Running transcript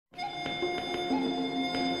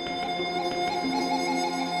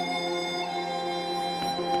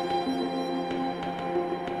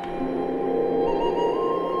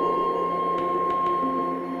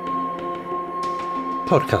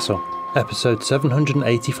Podcastle, episode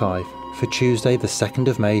 785, for Tuesday the 2nd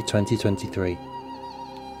of May 2023.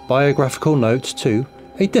 Biographical Note 2,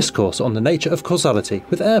 a Discourse on the Nature of Causality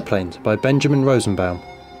with Airplanes by Benjamin Rosenbaum.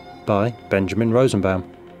 By Benjamin Rosenbaum.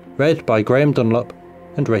 Read by Graham Dunlop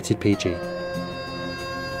and rated PG.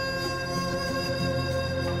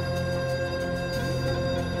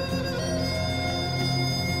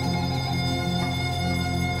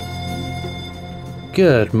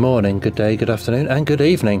 Good morning, good day, good afternoon and good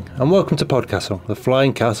evening, and welcome to Podcastle, the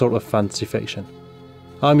flying castle of fantasy fiction.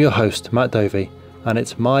 I'm your host, Matt Dovey, and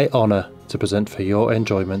it's my honour to present for your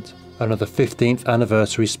enjoyment another 15th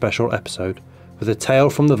anniversary special episode with a tale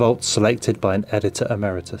from the vault selected by an editor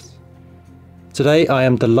emeritus. Today I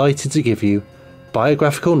am delighted to give you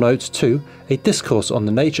Biographical Note 2, a Discourse on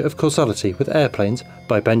the Nature of Causality with Airplanes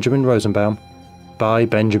by Benjamin Rosenbaum. By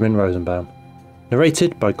Benjamin Rosenbaum.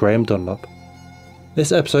 Narrated by Graham Dunlop.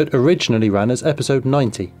 This episode originally ran as episode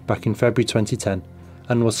 90 back in February 2010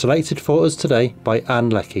 and was selected for us today by Ann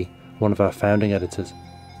Leckie, one of our founding editors.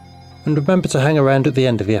 And remember to hang around at the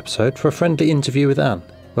end of the episode for a friendly interview with Ann,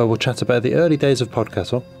 where we'll chat about the early days of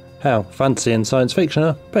Podcastle, how fantasy and science fiction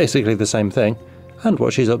are basically the same thing, and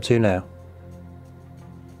what she's up to now.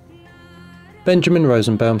 Benjamin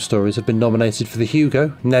Rosenbaum's stories have been nominated for the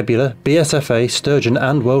Hugo, Nebula, BSFA, Sturgeon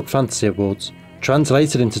and World Fantasy Awards,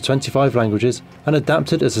 translated into 25 languages and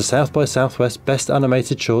adapted as a South by Southwest Best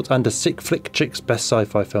Animated Short and a Sick Flick Chicks Best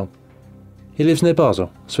Sci-Fi Film. He lives near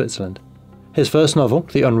Basel, Switzerland. His first novel,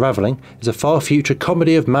 The Unravelling, is a far-future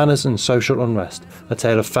comedy of manners and social unrest, a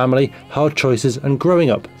tale of family, hard choices and growing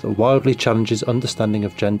up that wildly challenges understanding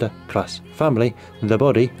of gender, class, family, the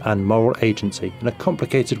body and moral agency in a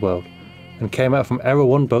complicated world, and came out from Error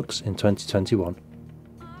One Books in 2021.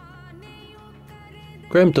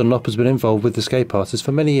 Graham Dunlop has been involved with Escape Artists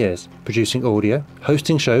for many years, producing audio,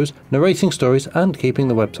 hosting shows, narrating stories and keeping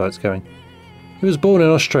the websites going. He was born in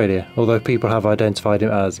Australia, although people have identified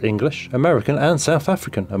him as English, American and South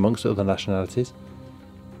African amongst other nationalities.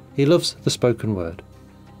 He loves the spoken word.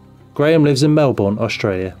 Graham lives in Melbourne,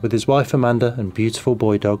 Australia, with his wife Amanda and beautiful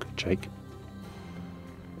boy dog Jake.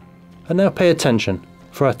 And now pay attention,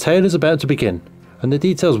 for our tale is about to begin, and the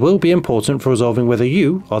details will be important for resolving whether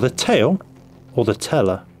you are the tale or the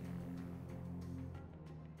teller.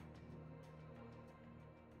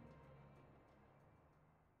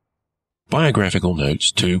 Biographical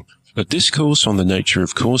Notes to A Discourse on the Nature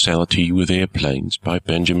of Causality with Airplanes by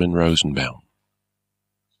Benjamin Rosenbaum.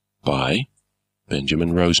 By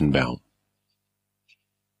Benjamin Rosenbaum.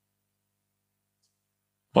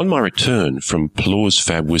 On my return from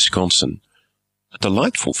Plaursfab, Wisconsin, a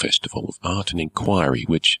delightful festival of art and inquiry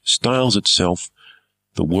which styles itself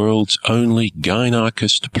the world's only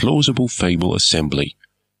gynarchist plausible fable assembly,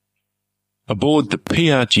 aboard the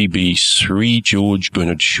PRGB Sri George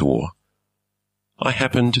Bernard Shaw, I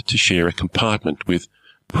happened to share a compartment with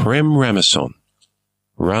Prem Ramason,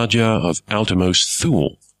 Raja of Outermost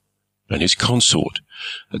Thule, and his consort,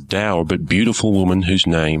 a dour but beautiful woman whose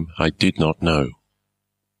name I did not know.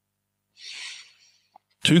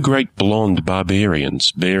 Two great blonde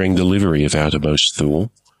barbarians bearing the livery of Outermost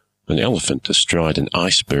Thule, an elephant astride an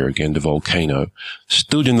iceberg and a volcano,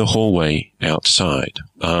 stood in the hallway outside,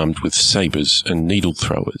 armed with sabres and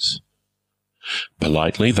needle-throwers.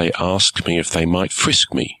 Politely they asked me if they might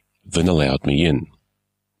frisk me, then allowed me in.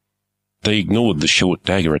 They ignored the short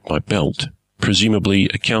dagger at my belt, presumably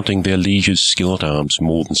accounting their liege's skill at arms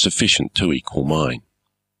more than sufficient to equal mine.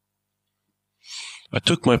 I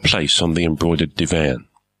took my place on the embroidered divan.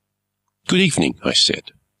 "Good evening," I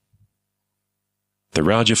said. The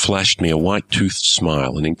Raja flashed me a white-toothed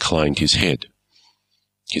smile and inclined his head.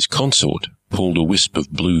 His consort pulled a wisp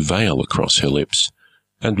of blue veil across her lips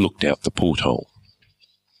and looked out the porthole.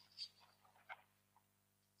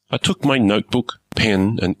 I took my notebook,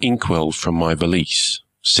 pen, and inkwell from my valise,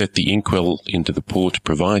 set the inkwell into the port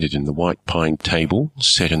provided in the white pine table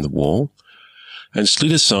set in the wall, and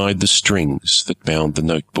slid aside the strings that bound the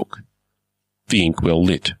notebook. The inkwell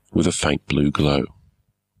lit with a faint blue glow.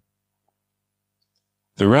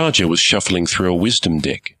 The Raja was shuffling through a wisdom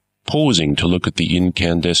deck, pausing to look at the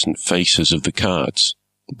incandescent faces of the cards,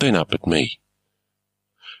 then up at me.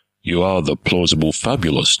 "You are the plausible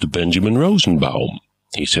fabulist Benjamin Rosenbaum,"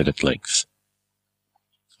 he said at length.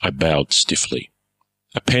 I bowed stiffly.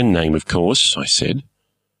 "A pen name, of course," I said.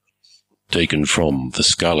 "Taken from The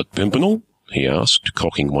Scarlet Pimpernel?" he asked,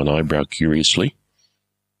 cocking one eyebrow curiously.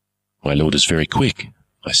 "My lord is very quick,"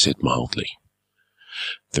 I said mildly.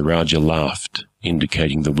 The Raja laughed,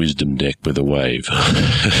 indicating the wisdom deck with a wave.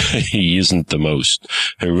 "He isn't the most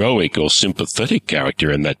heroic or sympathetic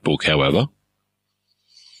character in that book, however."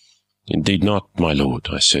 Indeed not, my lord,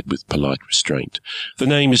 I said with polite restraint. The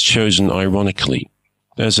name is chosen ironically,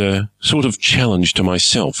 as a sort of challenge to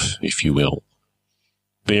myself, if you will.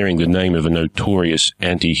 Bearing the name of a notorious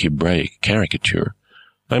anti-Hebraic caricature,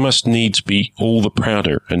 I must needs be all the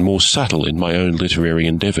prouder and more subtle in my own literary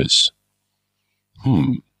endeavours.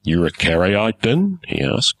 You're a Karaite then? He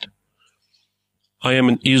asked. I am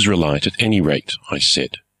an Israelite at any rate, I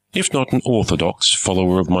said, if not an orthodox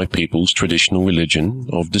follower of my people's traditional religion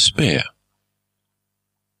of despair.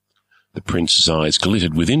 The prince's eyes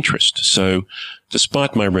glittered with interest, so,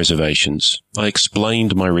 despite my reservations, I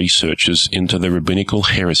explained my researches into the rabbinical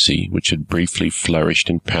heresy which had briefly flourished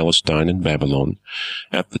in Palestine and Babylon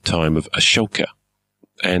at the time of Ashoka,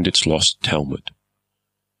 and its lost Talmud.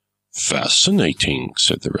 Fascinating,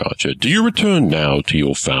 said the Raja. Do you return now to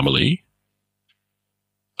your family?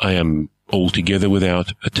 I am altogether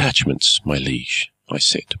without attachments, my liege, I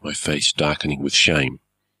said, my face darkening with shame.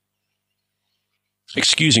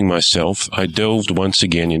 Excusing myself, I delved once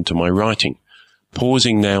again into my writing,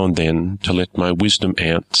 pausing now and then to let my wisdom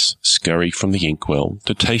ants scurry from the inkwell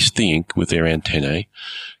to taste the ink with their antennae,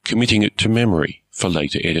 committing it to memory for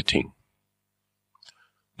later editing.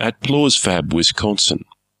 At Plausfab, Wisconsin,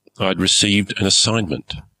 I'd received an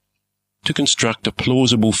assignment to construct a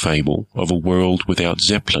plausible fable of a world without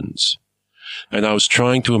zeppelins, and I was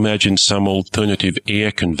trying to imagine some alternative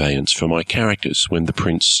air conveyance for my characters when the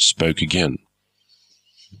prince spoke again.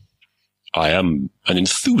 I am an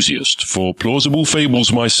enthusiast for plausible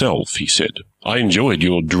fables myself, he said. I enjoyed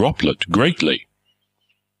your droplet greatly.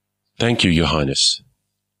 Thank you, Your Highness.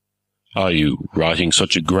 Are you writing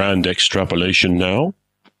such a grand extrapolation now?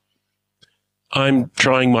 I'm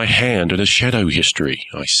trying my hand at a shadow history,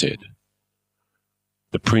 I said.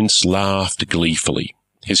 The prince laughed gleefully.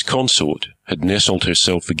 His consort had nestled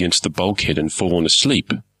herself against the bulkhead and fallen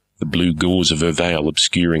asleep, the blue gauze of her veil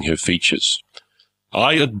obscuring her features.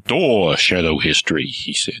 I adore shadow history,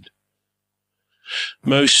 he said.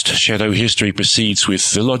 Most shadow history proceeds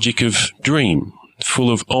with the logic of dream, full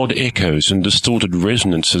of odd echoes and distorted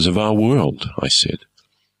resonances of our world, I said.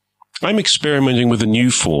 I'm experimenting with a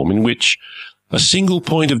new form in which a single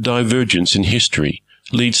point of divergence in history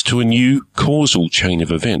leads to a new causal chain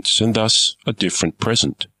of events, and thus a different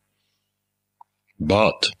present.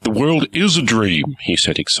 But the world is a dream, he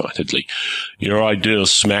said excitedly. Your idea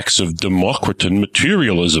smacks of Democritan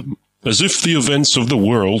materialism, as if the events of the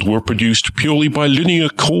world were produced purely by linear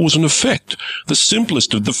cause and effect, the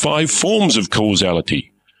simplest of the 5 forms of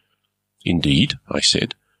causality. Indeed, I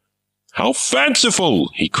said. How fanciful,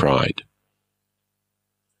 he cried.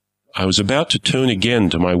 I was about to turn again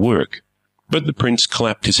to my work, but the prince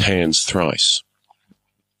clapped his hands thrice.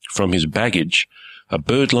 From his baggage, a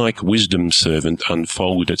bird-like wisdom servant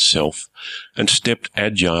unfolded itself and stepped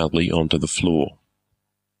agilely onto the floor.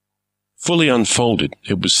 Fully unfolded,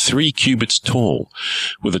 it was 3 cubits tall,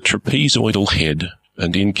 with a trapezoidal head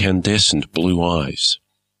and incandescent blue eyes.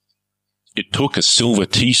 It took a silver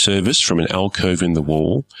tea service from an alcove in the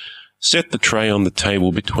wall, set the tray on the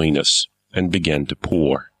table between us, and began to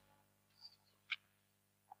pour.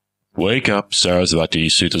 Wake up, Sarasvati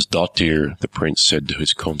Sutasdattir, the prince said to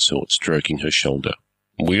his consort, stroking her shoulder.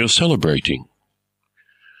 We are celebrating.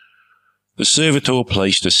 The servitor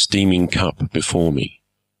placed a steaming cup before me.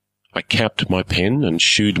 I capped my pen and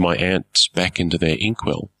shooed my ants back into their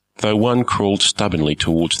inkwell, though one crawled stubbornly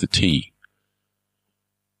towards the tea.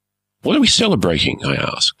 What are we celebrating? I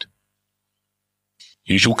asked.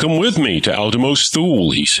 You shall come with me to Aldamos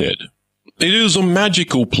Thule, he said. It is a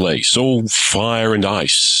magical place, all fire and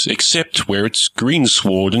ice, except where it's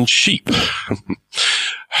greensward and sheep.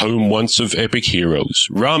 Home once of epic heroes,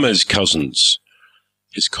 Rama's cousins.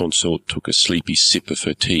 His consort took a sleepy sip of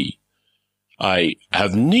her tea. I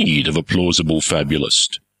have need of a plausible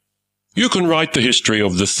fabulist. You can write the history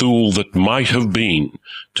of the Thule that might have been,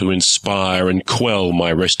 to inspire and quell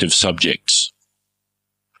my restive subjects.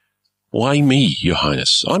 Why me, Your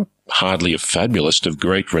Highness? I'm hardly a fabulist of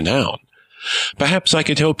great renown. Perhaps I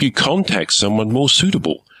could help you contact someone more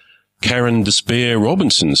suitable. Karen Despair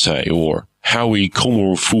Robinson, say, or Howie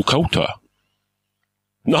Kumar Fukota.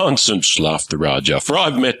 Nonsense, laughed the Raja, for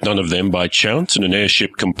I've met none of them by chance in an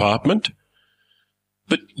airship compartment.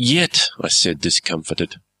 But yet, I said,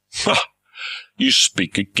 discomfited. Ha! You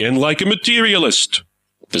speak again like a materialist.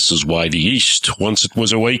 This is why the East, once it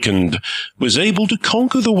was awakened, was able to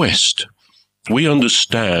conquer the West. We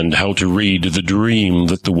understand how to read the dream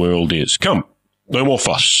that the world is. Come, no more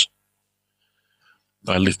fuss.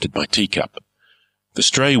 I lifted my teacup. The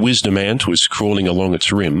stray wisdom ant was crawling along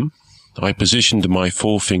its rim. I positioned my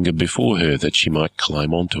forefinger before her that she might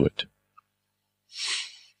climb onto it.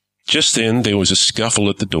 Just then there was a scuffle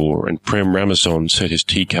at the door, and Prem Ramazan set his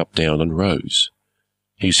teacup down and rose.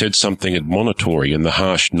 He said something admonitory in the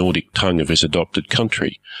harsh Nordic tongue of his adopted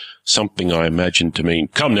country, something I imagined to mean,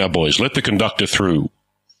 "Come now, boys, let the conductor through."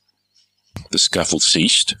 The scuffle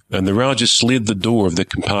ceased, and the Raja slid the door of the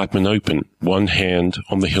compartment open, one hand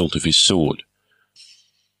on the hilt of his sword.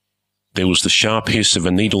 There was the sharp hiss of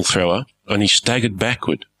a needle thrower, and he staggered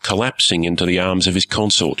backward, collapsing into the arms of his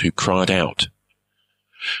consort, who cried out.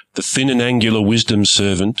 The thin and angular wisdom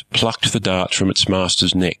servant plucked the dart from its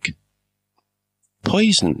master's neck.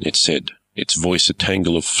 "Poison," it said, its voice a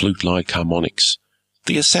tangle of flute-like harmonics.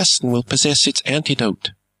 "The assassin will possess its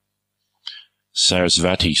antidote."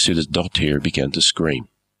 Sarasvati Siddhasdottir began to scream.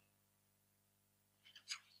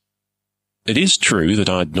 It is true that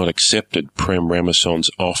I had not accepted Prem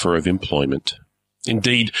Ramazan's offer of employment.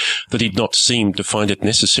 Indeed, that he had not seemed to find it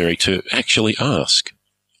necessary to actually ask.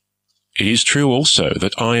 It is true also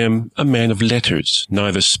that I am a man of letters,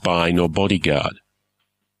 neither spy nor bodyguard.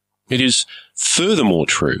 It is furthermore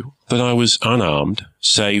true that I was unarmed,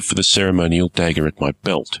 save for the ceremonial dagger at my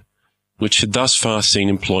belt, which had thus far seen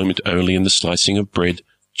employment only in the slicing of bread,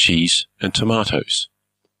 cheese, and tomatoes.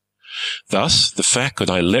 Thus, the fact that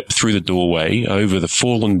I leapt through the doorway over the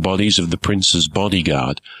fallen bodies of the prince's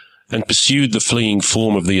bodyguard and pursued the fleeing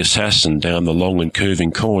form of the assassin down the long and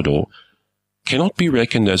curving corridor cannot be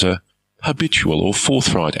reckoned as a habitual or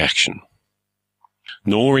forthright action.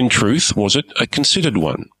 Nor, in truth, was it a considered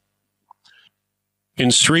one.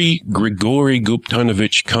 In Sri Grigory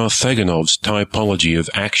Guptanovich Karthaganov's typology of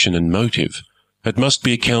action and motive, it must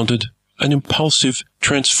be accounted an impulsive,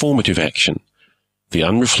 transformative action, the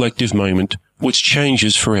unreflective moment which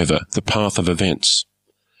changes forever the path of events.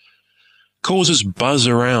 Causes buzz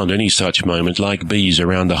around any such moment like bees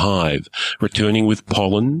around a hive, returning with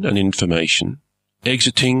pollen and information,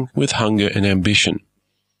 exiting with hunger and ambition.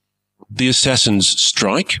 The assassin's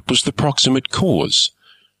strike was the proximate cause.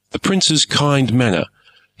 The prince's kind manner,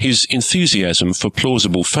 his enthusiasm for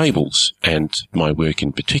plausible fables, and my work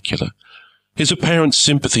in particular, his apparent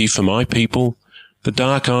sympathy for my people, the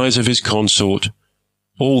dark eyes of his consort,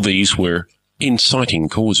 all these were inciting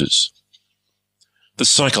causes. The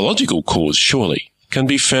psychological cause, surely, can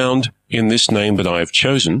be found in this name that I have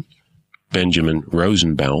chosen, Benjamin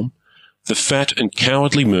Rosenbaum, the fat and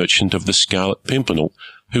cowardly merchant of the Scarlet Pimpernel,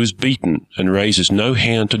 who is beaten and raises no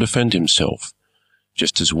hand to defend himself,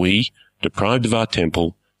 just as we, deprived of our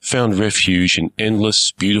temple, found refuge in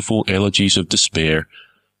endless, beautiful elegies of despair,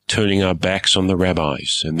 turning our backs on the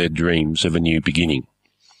rabbis and their dreams of a new beginning.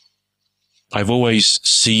 I've always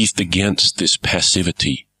seethed against this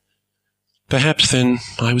passivity. Perhaps then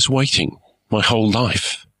I was waiting, my whole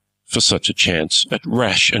life, for such a chance at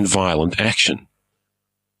rash and violent action.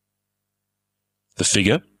 The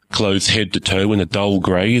figure, clothed head to toe in a dull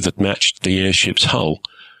grey that matched the airship's hull,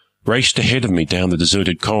 raced ahead of me down the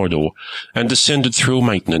deserted corridor and descended through a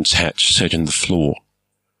maintenance hatch set in the floor.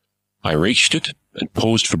 I reached it and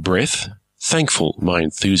paused for breath, thankful my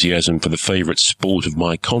enthusiasm for the favourite sport of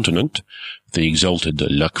my continent, the exalted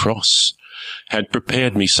lacrosse, had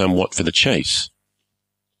prepared me somewhat for the chase.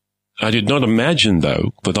 I did not imagine,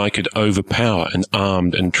 though, that I could overpower an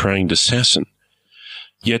armed and trained assassin.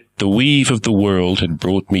 Yet the weave of the world had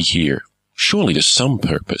brought me here, surely to some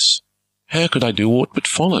purpose. How could I do aught but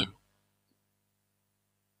follow?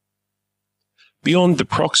 Beyond the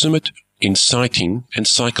proximate, inciting, and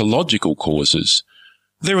psychological causes,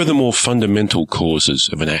 there are the more fundamental causes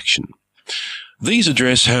of an action. These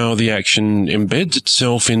address how the action embeds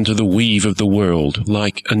itself into the weave of the world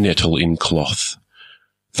like a nettle in cloth.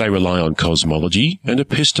 They rely on cosmology and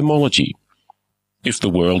epistemology. If the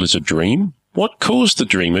world is a dream, what caused the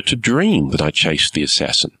dreamer to dream that I chased the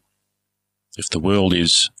assassin? If the world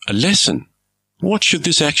is a lesson, what should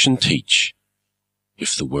this action teach?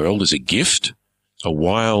 If the world is a gift, a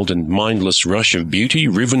wild and mindless rush of beauty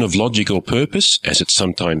riven of logical purpose, as it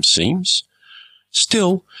sometimes seems,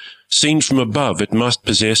 still, seen from above, it must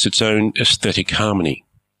possess its own aesthetic harmony.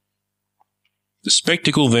 The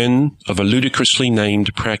spectacle, then, of a ludicrously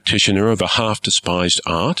named practitioner of a half-despised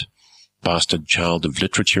art, bastard child of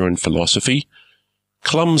literature and philosophy,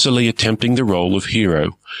 clumsily attempting the role of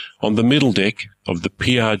hero on the middle deck of the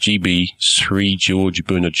PRGB Sri George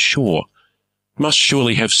Bernard Shaw, must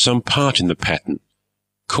surely have some part in the pattern,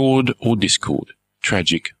 chord or discord,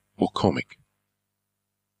 tragic or comic.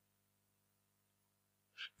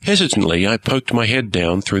 Hesitantly, I poked my head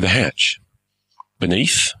down through the hatch.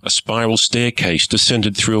 Beneath, a spiral staircase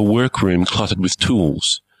descended through a workroom cluttered with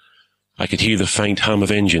tools. I could hear the faint hum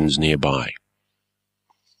of engines nearby.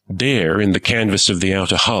 There, in the canvas of the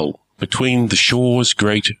outer hull, between the Shaw's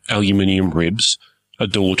great aluminium ribs, A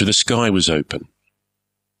door to the sky was open.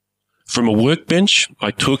 From a workbench, I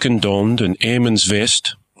took and donned an airman's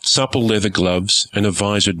vest, supple leather gloves, and a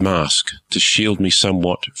visored mask to shield me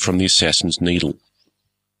somewhat from the assassin's needle.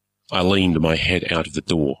 I leaned my head out of the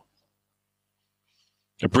door.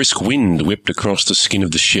 A brisk wind whipped across the skin of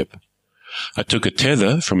the ship. I took a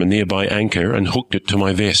tether from a nearby anchor and hooked it to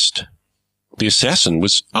my vest. The assassin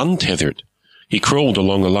was untethered. He crawled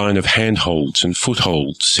along a line of handholds and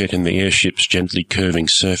footholds set in the airship's gently curving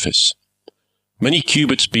surface. Many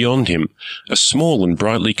cubits beyond him, a small and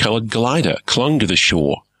brightly coloured glider clung to the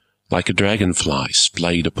shore, like a dragonfly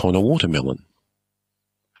splayed upon a watermelon.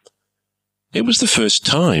 It was the first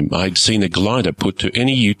time I'd seen a glider put to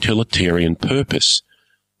any utilitarian purpose,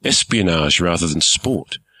 espionage rather than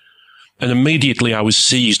sport, and immediately I was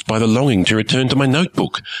seized by the longing to return to my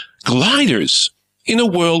notebook. Gliders! In a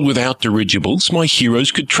world without dirigibles, my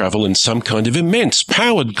heroes could travel in some kind of immense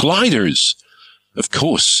powered gliders. Of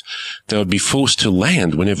course, they would be forced to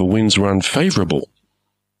land whenever winds were unfavourable.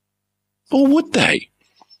 Or would they?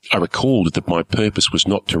 I recalled that my purpose was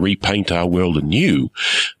not to repaint our world anew,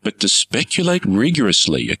 but to speculate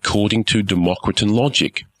rigorously according to Democritan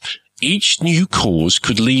logic. Each new cause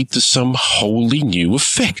could lead to some wholly new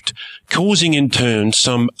effect, causing in turn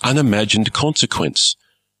some unimagined consequence.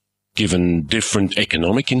 Given different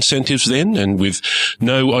economic incentives then, and with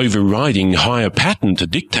no overriding higher pattern to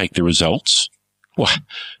dictate the results, why,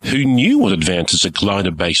 who knew what advances a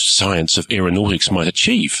glider-based science of aeronautics might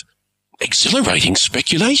achieve? Exhilarating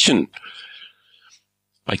speculation!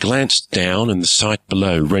 I glanced down, and the sight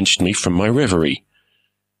below wrenched me from my reverie.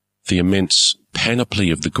 The immense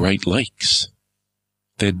panoply of the Great Lakes,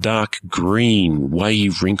 their dark green,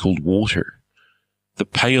 wave-wrinkled water, the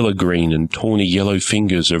paler green and tawny yellow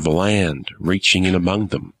fingers of land reaching in among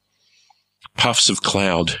them, puffs of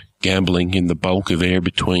cloud gambling in the bulk of air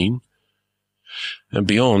between, and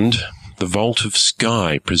beyond, the vault of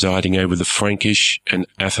sky presiding over the Frankish and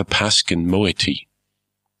Athapascan moiety.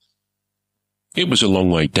 It was a long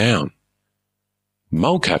way down.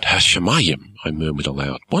 Malkat Hashemayim, I murmured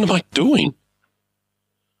aloud. What am I doing?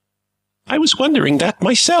 I was wondering that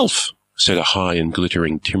myself, said a high and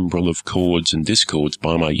glittering timbrel of chords and discords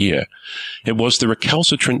by my ear. It was the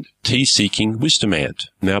recalcitrant, tea-seeking wisdom ant,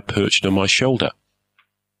 now perched on my shoulder.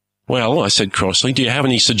 Well, I said crossly, do you have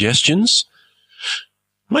any suggestions?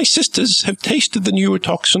 My sisters have tasted the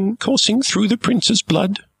neurotoxin coursing through the prince's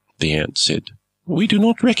blood, the ant said. We do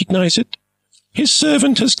not recognize it. His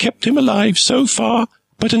servant has kept him alive so far,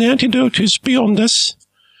 but an antidote is beyond us.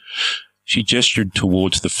 She gestured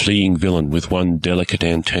towards the fleeing villain with one delicate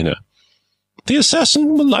antenna. The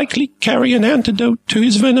assassin will likely carry an antidote to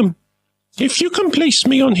his venom. If you can place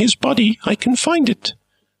me on his body, I can find it.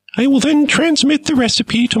 I will then transmit the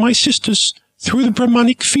recipe to my sisters through the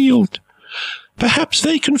Brahmanic field. Perhaps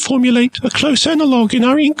they can formulate a close analogue in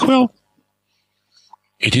our inkwell.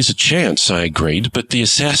 It is a chance, I agreed, but the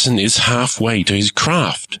assassin is halfway to his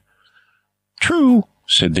craft. True,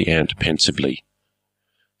 said the ant pensively.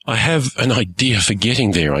 I have an idea for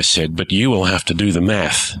getting there, I said, but you will have to do the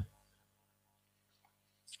math.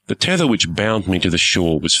 The tether which bound me to the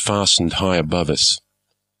shore was fastened high above us.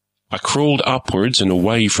 I crawled upwards and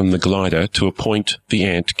away from the glider to a point the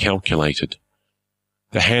ant calculated.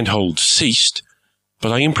 The handhold ceased,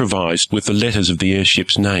 but I improvised with the letters of the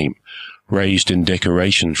airship's name, raised in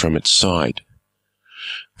decoration from its side.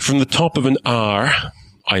 From the top of an R,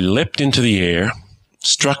 I leapt into the air,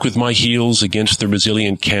 struck with my heels against the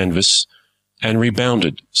resilient canvas, and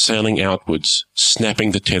rebounded, sailing outwards,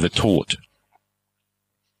 snapping the tether taut.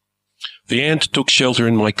 The ant took shelter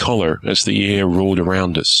in my collar as the air roared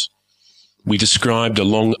around us. We described a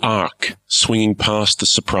long arc, swinging past the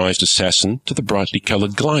surprised assassin to the brightly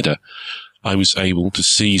coloured glider. I was able to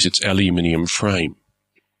seize its aluminium frame.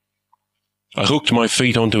 I hooked my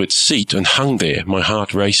feet onto its seat and hung there, my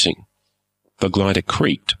heart racing. The glider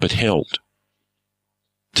creaked, but held.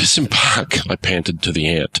 Disembark, I panted to the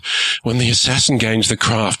ant. When the assassin gains the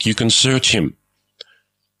craft, you can search him.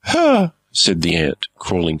 Her, said the ant,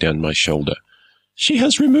 crawling down my shoulder. She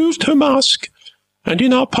has removed her mask, and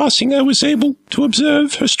in our passing I was able to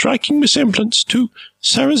observe her striking resemblance to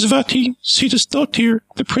Sarasvati Siddhasdottir,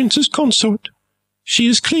 the prince's consort. She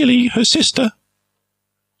is clearly her sister.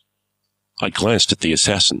 I glanced at the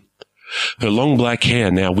assassin. Her long black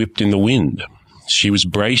hair now whipped in the wind. She was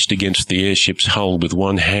braced against the airship's hull with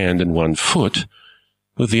one hand and one foot.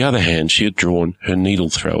 With the other hand she had drawn her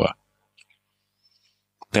needle-thrower.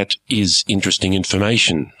 That is interesting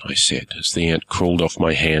information, I said, as the ant crawled off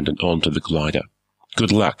my hand and onto the glider.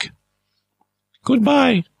 Good luck.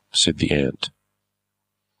 Goodbye, said the ant.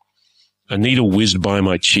 A needle whizzed by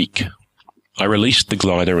my cheek. I released the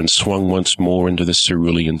glider and swung once more into the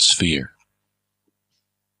cerulean sphere.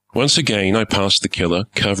 Once again I passed the killer,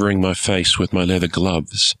 covering my face with my leather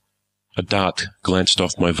gloves. A dart glanced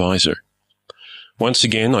off my visor. Once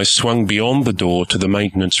again I swung beyond the door to the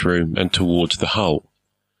maintenance room and towards the hull.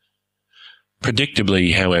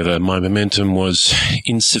 Predictably, however, my momentum was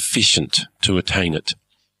insufficient to attain it.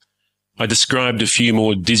 I described a few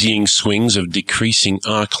more dizzying swings of decreasing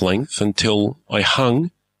arc length until I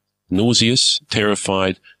hung, nauseous,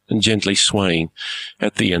 terrified, and gently swaying,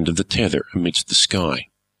 at the end of the tether amidst the sky.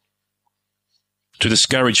 To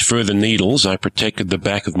discourage further needles, I protected the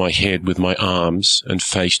back of my head with my arms and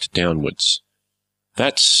faced downwards.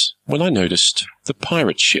 That's when I noticed the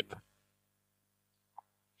pirate ship.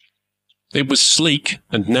 It was sleek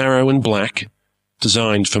and narrow and black,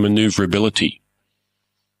 designed for manoeuvrability.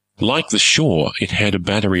 Like the shore, it had a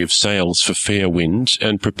battery of sails for fair winds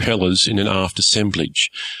and propellers in an aft assemblage,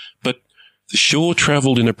 but the shore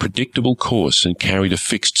travelled in a predictable course and carried a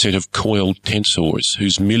fixed set of coiled tensors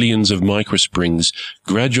whose millions of microsprings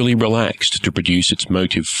gradually relaxed to produce its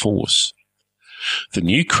motive force. The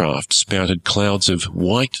new craft spouted clouds of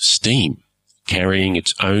white steam, carrying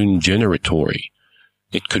its own generatory.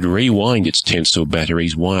 It could rewind its tensor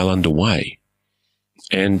batteries while underway.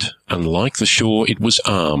 And, unlike the shore, it was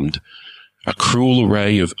armed. A cruel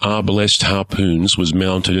array of arbalest harpoons was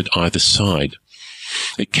mounted at either side.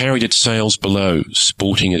 It carried its sails below,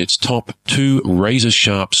 sporting at its top 2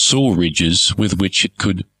 razor-sharp saw ridges with which it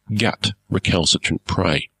could gut recalcitrant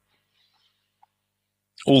prey.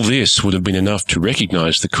 All this would have been enough to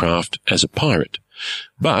recognize the craft as a pirate,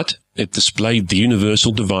 but it displayed the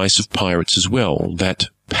universal device of pirates as well, that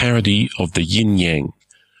parody of the yin-yang,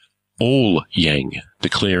 all yang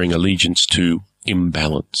declaring allegiance to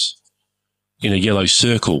imbalance. In a yellow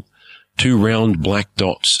circle, 2 round black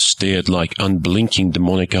dots stared like unblinking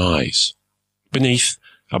demonic eyes. Beneath,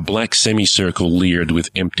 a black semicircle leered with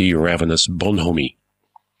empty, ravenous bonhomie.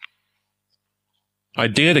 I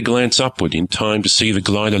dared a glance upward in time to see the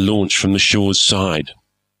glider launch from the shore's side.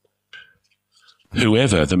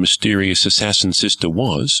 Whoever the mysterious assassin sister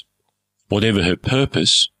was, whatever her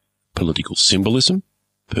purpose, political symbolism,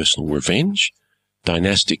 personal revenge,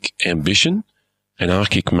 dynastic ambition,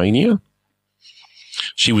 anarchic mania,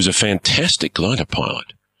 she was a fantastic glider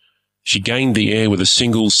pilot. She gained the air with a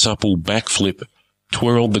single supple backflip,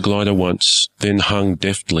 twirled the glider once, then hung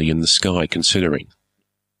deftly in the sky considering.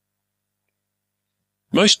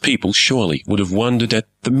 Most people surely would have wondered at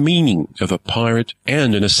the meaning of a pirate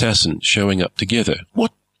and an assassin showing up together.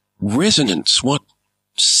 What resonance, what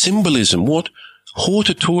symbolism, what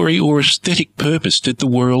hortatory or aesthetic purpose did the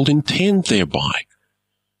world intend thereby?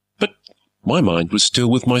 But my mind was still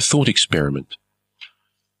with my thought experiment.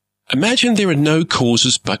 Imagine there are no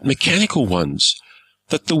causes but mechanical ones,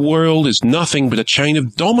 that the world is nothing but a chain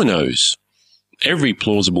of dominoes. Every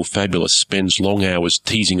plausible fabulist spends long hours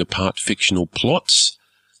teasing apart fictional plots,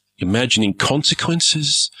 imagining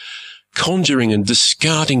consequences, conjuring and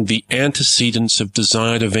discarding the antecedents of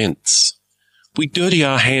desired events. We dirty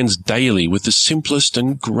our hands daily with the simplest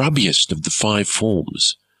and grubbiest of the 5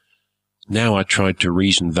 forms. Now I tried to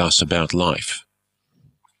reason thus about life.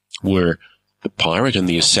 Were the pirate and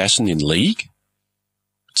the assassin in league?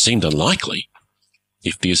 It seemed unlikely.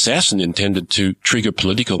 If the assassin intended to trigger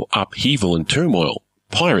political upheaval and turmoil,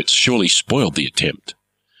 pirates surely spoiled the attempt.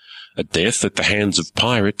 A death at the hands of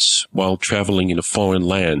pirates while travelling in a foreign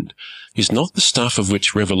land is not the stuff of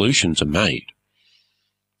which revolutions are made.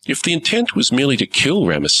 If the intent was merely to kill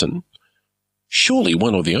Ramazan, surely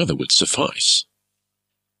one or the other would suffice.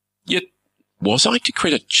 Yet, was I to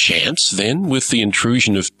credit chance, then, with the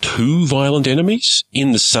intrusion of 2 violent enemies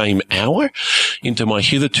in the same hour into my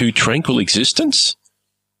hitherto tranquil existence?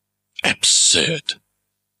 Absurd.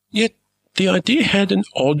 Yet the idea had an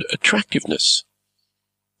odd attractiveness.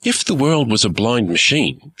 If the world was a blind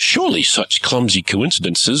machine, surely such clumsy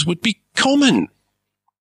coincidences would be common.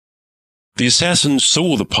 The assassin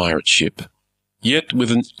saw the pirate ship, yet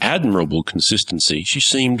with an admirable consistency she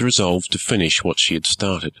seemed resolved to finish what she had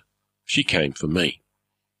started. She came for me.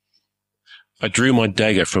 I drew my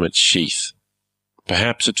dagger from its sheath.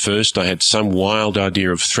 Perhaps at first I had some wild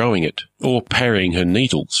idea of throwing it, or parrying her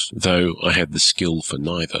needles, though I had the skill for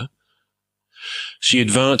neither. She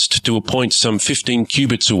advanced to a point some 15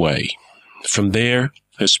 cubits away. From there,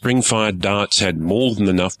 her spring-fired darts had more than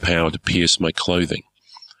enough power to pierce my clothing.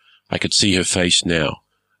 I could see her face now,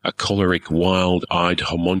 a choleric, wild-eyed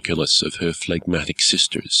homunculus of her phlegmatic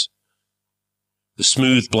sisters. The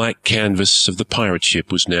smooth black canvas of the pirate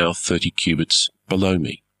ship was now 30 cubits below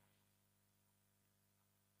me.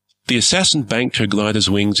 The assassin banked her glider's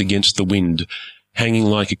wings against the wind, hanging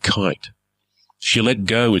like a kite. She let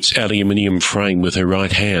go its aluminium frame with her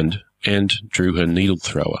right hand and drew her needle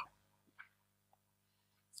thrower.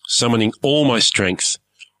 Summoning all my strength,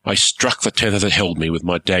 I struck the tether that held me with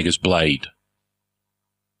my dagger's blade.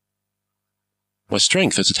 My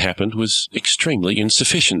strength, as it happened, was extremely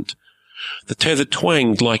insufficient. The tether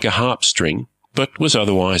twanged like a harp string, but was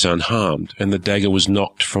otherwise unharmed, and the dagger was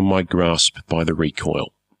knocked from my grasp by the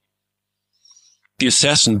recoil. The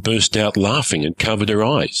assassin burst out laughing and covered her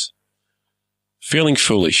eyes. Feeling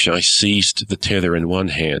foolish, I seized the tether in one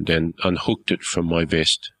hand and unhooked it from my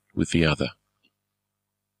vest with the other.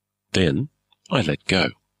 Then I let go.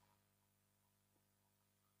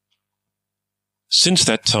 Since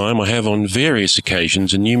that time, I have on various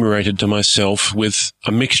occasions enumerated to myself, with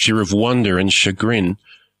a mixture of wonder and chagrin,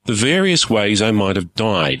 the various ways I might have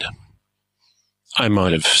died. I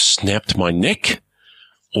might have snapped my neck,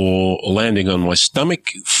 or, landing on my stomach,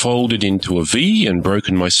 folded into a V and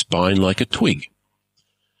broken my spine like a twig.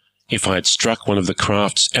 If I had struck one of the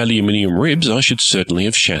craft's aluminium ribs, I should certainly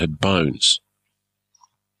have shattered bones.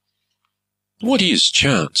 What is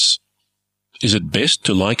chance? Is it best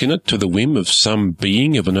to liken it to the whim of some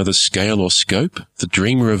being of another scale or scope, the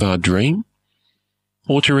dreamer of our dream?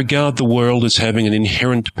 Or to regard the world as having an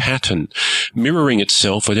inherent pattern, mirroring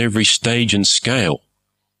itself at every stage and scale?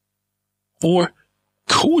 Or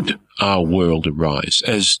could our world arise,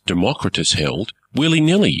 as Democritus held,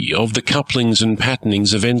 willy-nilly, of the couplings and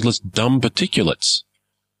patternings of endless dumb particulates?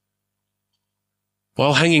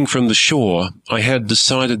 While hanging from the shore, I had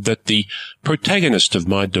decided that the protagonist of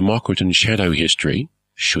my Democritan shadow history,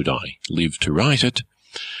 should I live to write it,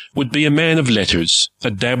 would be a man of letters, a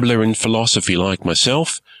dabbler in philosophy like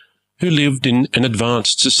myself, who lived in an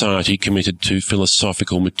advanced society committed to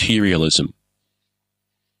philosophical materialism.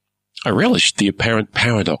 I relished the apparent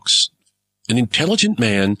paradox. An intelligent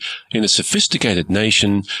man in a sophisticated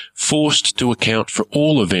nation forced to account for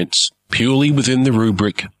all events purely within the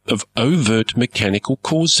rubric of overt mechanical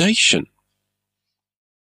causation.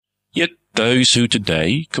 Yet those who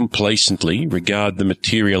today complacently regard the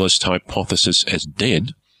materialist hypothesis as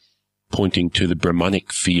dead, pointing to the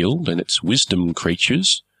Brahmanic field and its wisdom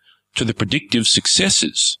creatures, to the predictive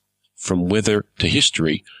successes, from weather to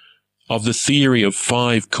history, of the theory of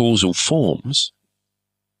 5 causal forms,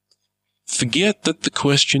 forget that the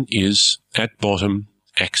question is, at bottom,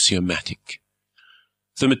 axiomatic.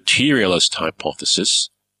 The materialist hypothesis,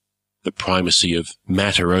 the primacy of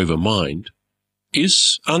matter over mind,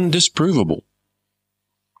 is undisprovable.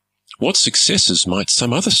 What successes might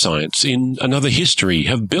some other science in another history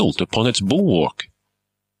have built upon its bulwark?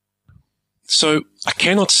 So I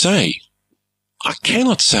cannot say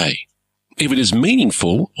if it is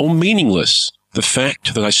meaningful or meaningless, the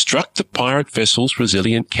fact that I struck the pirate vessel's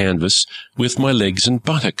resilient canvas with my legs and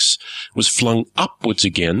buttocks, was flung upwards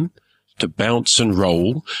again, to bounce and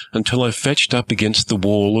roll until I fetched up against the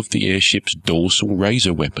wall of the airship's dorsal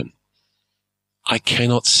razor weapon. I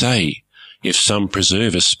cannot say if some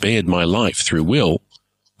preserver spared my life through will,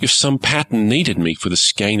 if some pattern needed me for the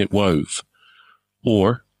skein it wove,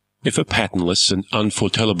 or if a patternless and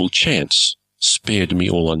unforetellable chance spared me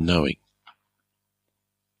all unknowing.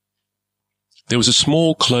 There was a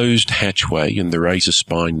small closed hatchway in the razor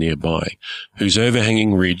spine nearby, whose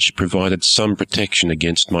overhanging ridge provided some protection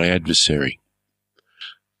against my adversary.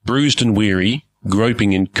 Bruised and weary,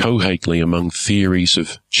 groping incoherently among theories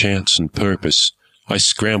of chance and purpose, I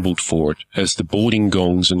scrambled for it as the boarding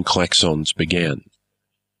gongs and klaxons began.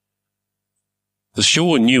 The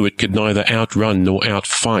shore knew it could neither outrun nor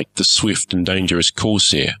outfight the swift and dangerous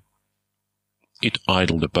corsair. It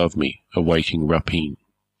idled above me, awaiting rapine.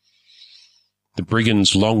 The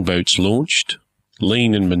brigands' longboats launched,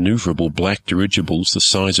 lean and manoeuvrable black dirigibles the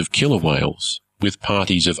size of killer whales, with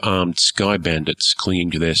parties of armed sky bandits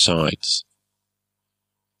clinging to their sides.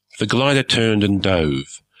 The glider turned and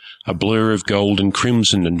dove, a blur of gold and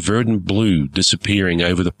crimson and verdant blue disappearing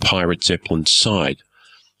over the pirate Zeppelin's side,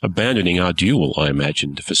 abandoning our duel, I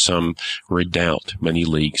imagined, for some redoubt many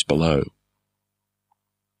leagues below.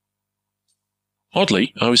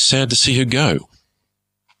 Oddly, I was sad to see her go.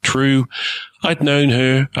 True, I'd known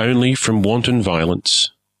her only from wanton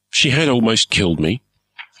violence. She had almost killed me.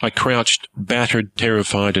 I crouched, battered,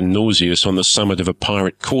 terrified, and nauseous on the summit of a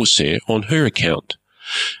pirate corsair on her account,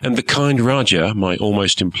 and the kind Rajah, my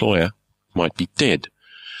almost employer, might be dead.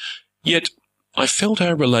 Yet I felt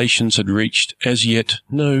our relations had reached as yet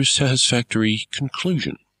no satisfactory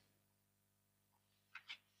conclusion.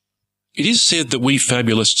 It is said that we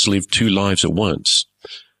fabulists live 2 lives at once.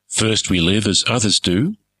 First we live as others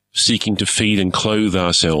do, seeking to feed and clothe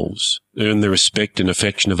ourselves, earn the respect and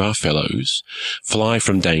affection of our fellows, fly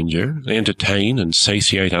from danger, entertain and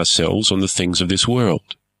satiate ourselves on the things of this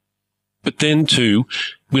world. But then, too,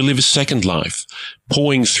 we live a second life,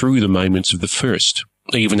 pawing through the moments of the first,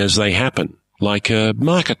 even as they happen, like a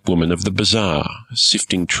market woman of the bazaar,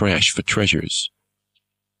 sifting trash for treasures.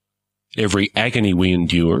 Every agony we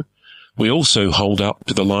endure, we also hold up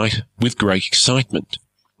to the light with great excitement,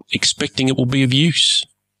 expecting it will be of use.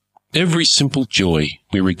 Every simple joy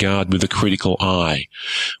we regard with a critical eye,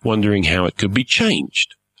 wondering how it could be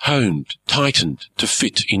changed, honed, tightened to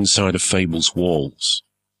fit inside a fable's walls.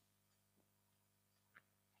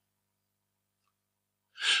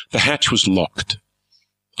 The hatch was locked.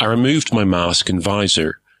 I removed my mask and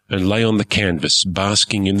visor and lay on the canvas,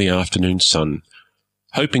 basking in the afternoon sun,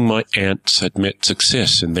 hoping my aunts had met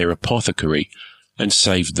success in their apothecary and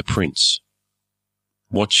saved the prince.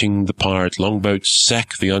 Watching the pirate longboats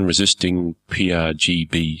sack the unresisting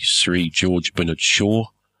PRGB Sri George Bernard Shaw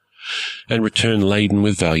and return laden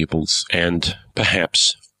with valuables and,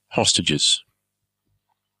 perhaps, hostages.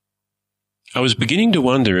 I was beginning to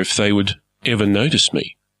wonder if they would ever notice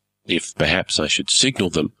me, if perhaps I should signal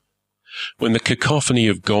them, when the cacophony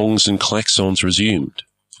of gongs and klaxons resumed,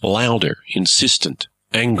 louder, insistent,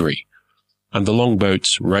 angry, and the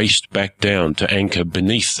longboats raced back down to anchor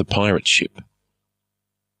beneath the pirate ship.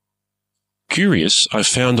 Curious, I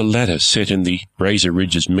found a ladder set in the Razor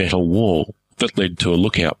Ridge's metal wall that led to a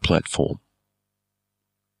lookout platform.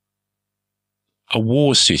 A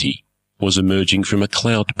war city was emerging from a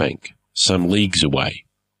cloud bank some leagues away.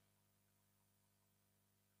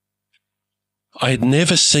 I had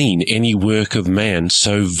never seen any work of man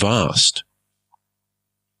so vast.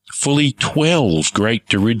 Fully 12 great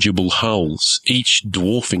dirigible hulls, each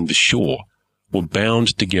dwarfing the shore, were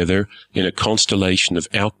bound together in a constellation of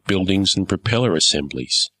outbuildings and propeller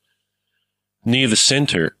assemblies. Near the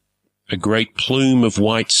centre, a great plume of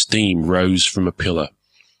white steam rose from a pillar,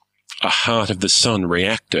 a heart-of-the-sun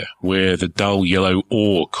reactor where the dull yellow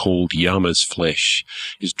ore called Yama's flesh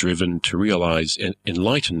is driven to realise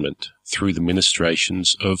enlightenment through the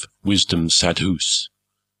ministrations of wisdom sadhus.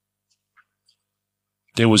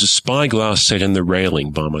 There was a spyglass set in the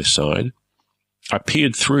railing by my side. I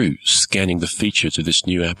peered through, scanning the features of this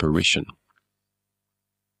new apparition.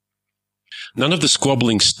 None of the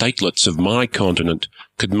squabbling statelets of my continent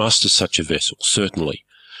could muster such a vessel, certainly,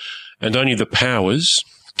 and only the powers,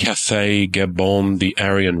 Cathay, Gabon, the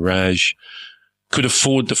Aryan Raj, could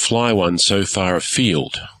afford to fly one so far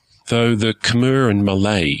afield, though the Khmer and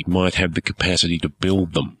Malay might have the capacity to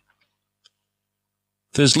build them.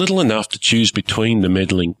 There's little enough to choose between the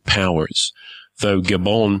meddling powers, though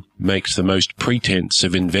Gabon makes the most pretense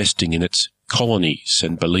of investing in its colonies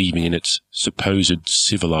and believing in its supposed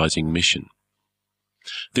civilizing mission.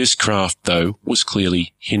 This craft, though, was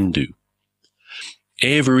clearly Hindu.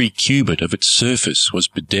 Every cubit of its surface was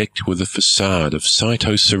bedecked with a facade of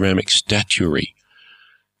cytoceramic statuary,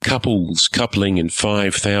 couples coupling in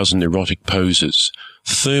 5,000 erotic poses,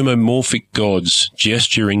 thermomorphic gods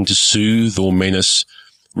gesturing to soothe or menace,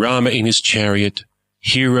 Rama in his chariot,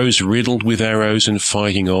 heroes riddled with arrows and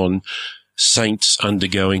fighting on, saints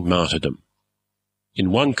undergoing martyrdom.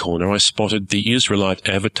 In one corner I spotted the Israelite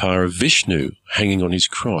avatar of Vishnu hanging on his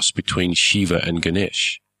cross between Shiva and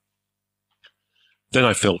Ganesh. Then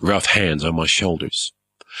I felt rough hands on my shoulders.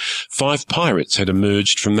 5 pirates had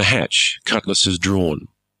emerged from the hatch, cutlasses drawn.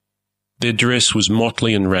 Their dress was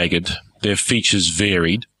motley and ragged, their features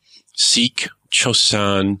varied, Sikh,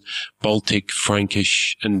 Chosan, Baltic,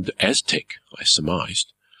 Frankish, and Aztec, I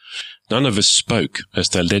surmised. None of us spoke as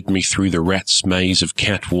they led me through the rat's maze of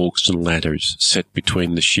catwalks and ladders set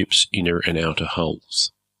between the ship's inner and outer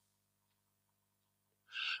hulls.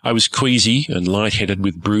 I was queasy and light-headed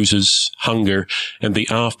with bruises, hunger, and the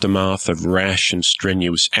aftermath of rash and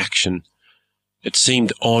strenuous action. It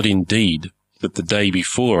seemed odd indeed that the day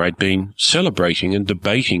before I'd been celebrating and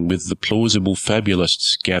debating with the plausible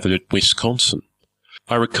fabulists gathered at Wisconsin.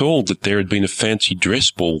 I recalled that there had been a fancy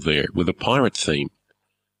dress ball there with a pirate theme,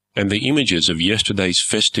 and the images of yesterday's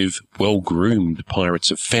festive, well-groomed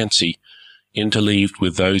pirates of fancy interleaved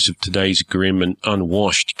with those of today's grim and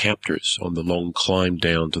unwashed captors on the long climb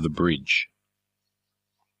down to the bridge.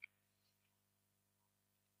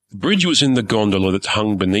 The bridge was in the gondola that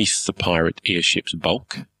hung beneath the pirate airship's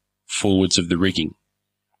bulk, forwards of the rigging.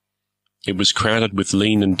 It was crowded with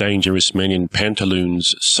lean and dangerous men in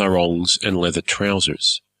pantaloons, sarongs, and leather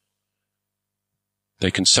trousers.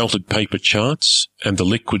 They consulted paper charts and the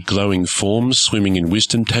liquid glowing forms swimming in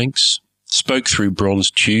wisdom tanks, spoke through bronze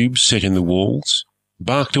tubes set in the walls,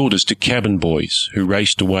 barked orders to cabin boys who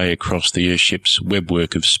raced away across the airship's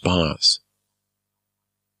webwork of spars.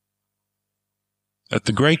 At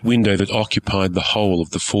the great window that occupied the whole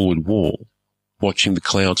of the forward wall, watching the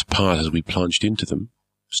clouds part as we plunged into them,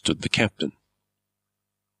 stood the captain.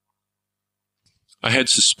 I had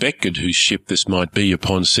suspected whose ship this might be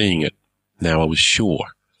upon seeing it. Now I was sure.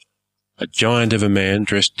 A giant of a man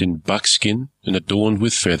dressed in buckskin and adorned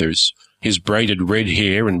with feathers, his braided red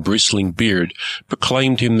hair and bristling beard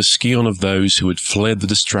proclaimed him the scion of those who had fled the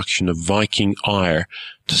destruction of Viking ire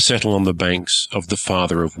to settle on the banks of the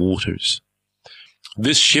Father of Waters.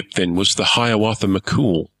 This ship, then, was the Hiawatha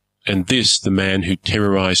McCool, and this the man who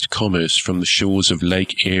terrorized commerce from the shores of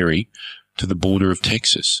Lake Erie to the border of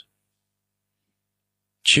Texas.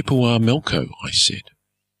 "Chippewa Melco," I said.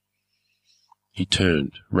 He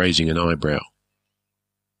turned, raising an eyebrow.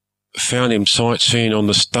 "Found him sightseeing on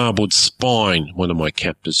the starboard spine," one of my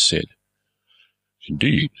captors said.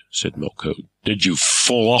 "Indeed," said Melco. "Did you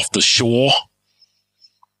fall off the shore?"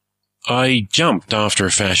 "I jumped after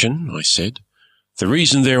a fashion," I said. "The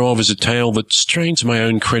reason thereof is a tale that strains my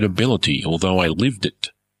own credibility, although I lived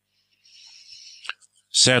it."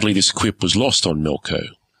 Sadly, this quip was lost on Melco,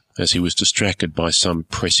 as he was distracted by some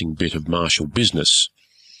pressing bit of martial business.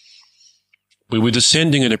 We were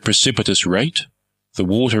descending at a precipitous rate. The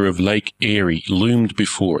water of Lake Erie loomed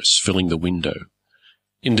before us, filling the window.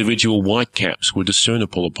 Individual whitecaps were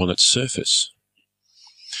discernible upon its surface.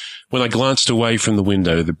 When I glanced away from the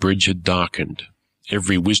window, the bridge had darkened.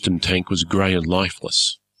 Every wisdom tank was grey and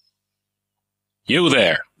lifeless. "You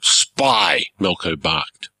there, spy!" Melco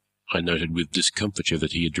barked. I noted with discomfiture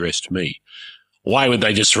that he addressed me. "Why would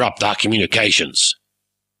they disrupt our communications?"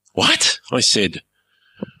 "What?" I said.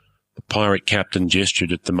 The pirate captain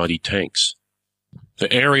gestured at the muddy tanks.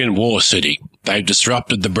 "The Aryan war city. They've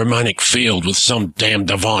disrupted the Brahmanic field with some damn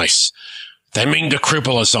device. They mean to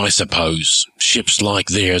cripple us, I suppose. Ships like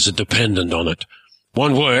theirs are dependent on it.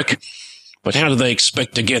 Won't work, but how do they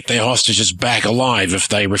expect to get their hostages back alive if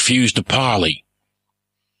they refuse to parley?"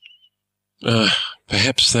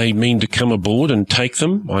 Perhaps they mean to come aboard and take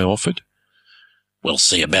them," I offered. "We'll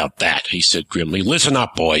see about that," he said grimly. "Listen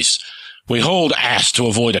up, boys. We hauled ass to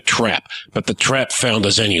avoid a trap, but the trap found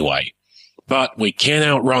us anyway. But we can't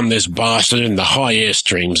outrun this bastard in the high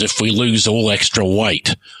airstreams if we lose all extra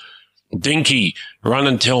weight. Dinky, run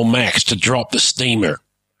and tell Max to drop the steamer.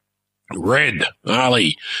 Red,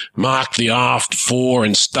 Ali, mark the aft fore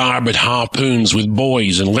and starboard harpoons with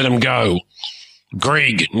buoys and let 'em go.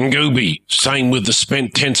 Greg and Gooby, same with the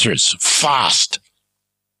spent tensors. Fast!"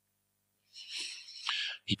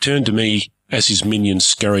 He turned to me as his minions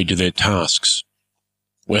scurried to their tasks.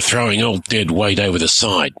 "We're throwing all dead weight over the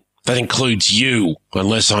side. That includes you,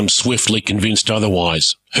 unless I'm swiftly convinced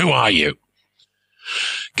otherwise. Who are you?"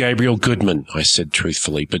 "Gabriel Goodman," I said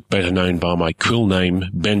truthfully, but better known by my quill name,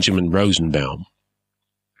 Benjamin Rosenbaum.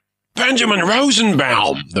 "Benjamin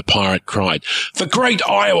Rosenbaum!" the pirate cried. "The great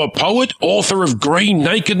Iowa poet, author of Green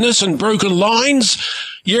Nakedness and Broken Lines?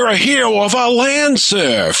 You're a hero of our land,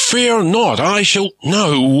 sir. Fear not, I shall—"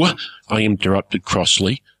 "No," I interrupted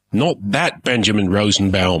crossly. "Not that Benjamin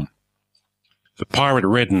Rosenbaum." The pirate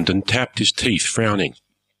reddened and tapped his teeth, frowning.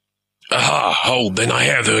 "Aha, hold, then I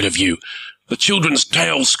have heard of you. The children's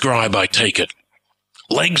tale scribe, I take it.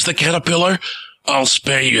 Legs the caterpillar? I'll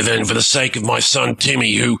spare you then for the sake of my son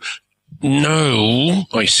Timmy, who—" "No,"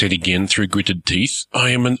 I said again through gritted teeth. "I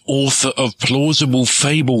am an author of plausible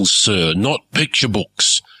fables, sir, not picture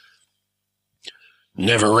books."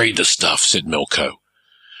 "Never read the stuff," said Melco.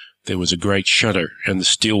 There was a great shudder, and the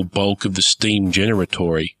steel bulk of the steam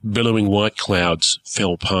generatory, billowing white clouds,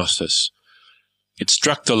 fell past us. It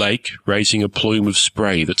struck the lake, raising a plume of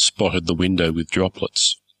spray that spotted the window with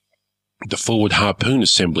droplets. The forward harpoon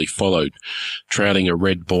assembly followed, trailing a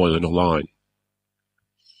red buoy in a line.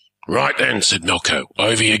 "Right then," said Melco,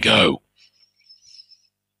 "over you go."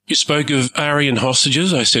 "You spoke of Aryan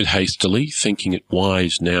hostages," I said hastily, thinking it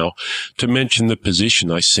wise now to mention the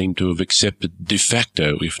position I seemed to have accepted de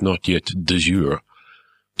facto, if not yet de jure.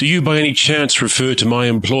 "Do you by any chance refer to my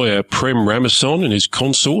employer Prem Ramazan and his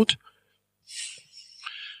consort?"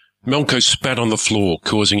 Melco spat on the floor,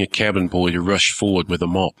 causing a cabin boy to rush forward with a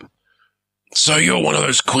mop. "So you're one of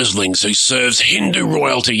those quislings who serves Hindu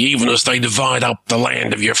royalty even as they divide up the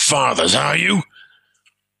land of your fathers, are you?"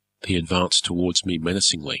 He advanced towards me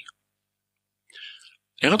menacingly.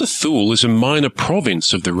 "Outer Thule is a minor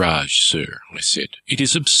province of the Raj, sir," I said. "It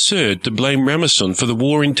is absurd to blame Ramazan for the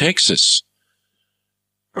war in Texas."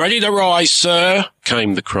 "Ready to rise, sir,"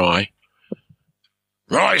 came the cry.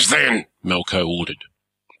 "Rise then," Melco ordered.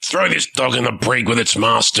 "Throw this dog in the brig with its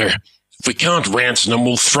master. If we can't ransom them,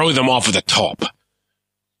 we'll throw them off at the top."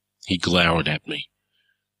 He glowered at me.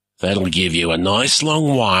 That'll give you a nice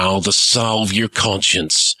long while to salve your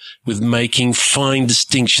conscience with making fine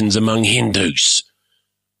distinctions among Hindus.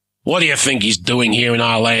 What do you think he's doing here in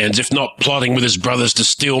our lands, if not plotting with his brothers to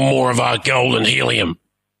steal more of our gold and helium?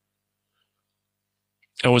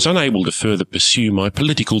 I was unable to further pursue my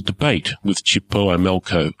political debate with Chipoa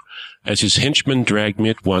Melko, as his henchmen dragged me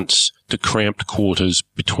at once to cramped quarters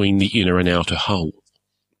between the inner and outer hull.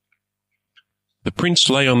 The prince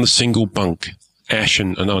lay on the single bunk,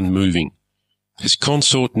 ashen and unmoving. His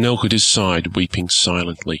consort knelt at his side, weeping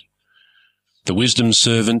silently. The wisdom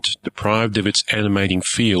servant, deprived of its animating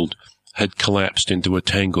field, had collapsed into a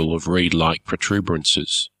tangle of reed-like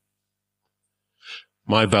protuberances.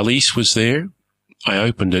 My valise was there. I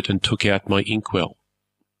opened it and took out my inkwell.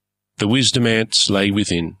 The wisdom ants lay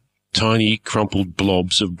within, tiny crumpled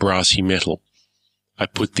blobs of brassy metal. I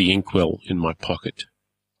put the inkwell in my pocket.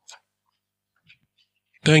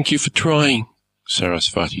 "Thank you for trying,"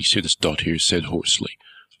 Sarasvati Siddhasdottir said hoarsely.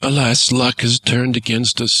 "Alas, luck has turned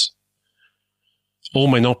against us." "All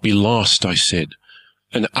may not be lost," I said.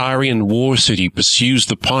 "An Aryan war city pursues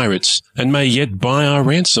the pirates and may yet buy our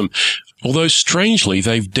ransom, although strangely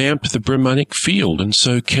they've damped the Brahmanic field and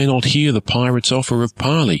so cannot hear the pirates' offer of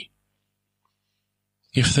parley."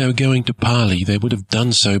 "If they were going to parley, they would have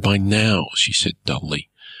done so by now," she said dully.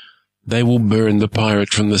 "They will burn the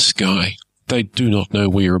pirate from the sky. They do not know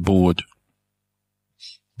we are aboard."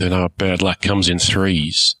 "Then our bad luck comes in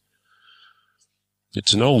threes."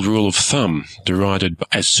 It's an old rule of thumb, derided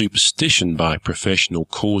as superstition by professional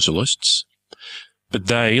causalists. But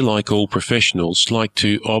they, like all professionals, like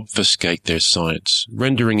to obfuscate their science,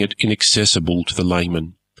 rendering it inaccessible to the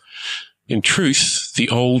layman. In truth, the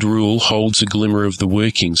old rule holds a glimmer of the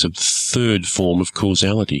workings of the third form of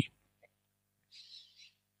causality.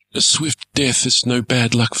 "A swift death is no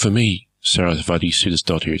bad luck for me," Sarasvati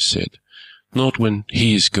Siddhasdottir said. "Not when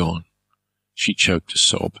he is gone." She choked a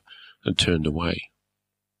sob and turned away.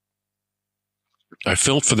 I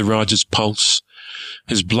felt for the Raja's pulse.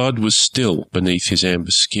 His blood was still beneath his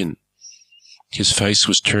amber skin. His face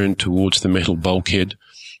was turned towards the metal bulkhead.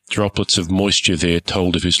 Droplets of moisture there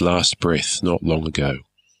told of his last breath not long ago.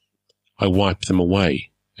 I wiped them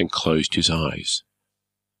away and closed his eyes.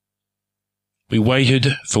 We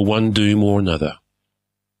waited for one doom or another.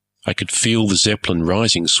 I could feel the Zeppelin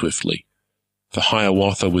rising swiftly. The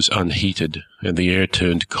Hiawatha was unheated, and the air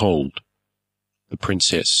turned cold. The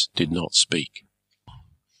princess did not speak.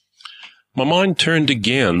 My mind turned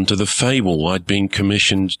again to the fable I'd been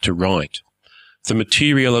commissioned to write, the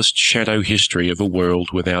materialist shadow history of a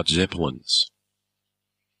world without Zeppelins.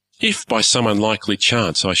 If by some unlikely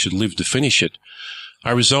chance I should live to finish it,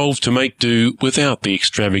 I resolved to make do without the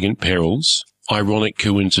extravagant perils, ironic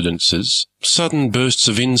coincidences, sudden bursts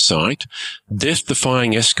of insight,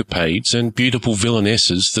 death-defying escapades, and beautiful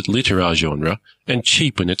villainesses that litter our genre and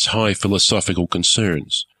cheapen its high philosophical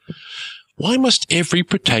concerns. Why must every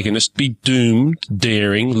protagonist be doomed,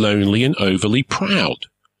 daring, lonely, and overly proud?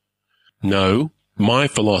 No, my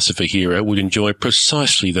philosopher hero would enjoy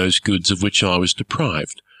precisely those goods of which I was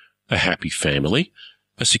deprived: a happy family,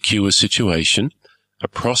 a secure situation, a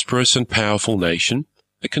prosperous and powerful nation,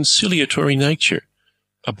 a conciliatory nature,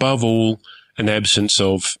 above all, an absence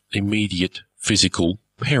of immediate physical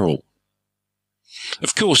peril.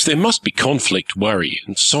 Of course, there must be conflict, worry,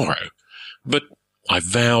 and sorrow, but I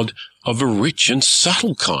vowed of a rich and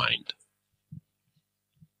subtle kind.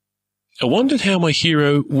 I wondered how my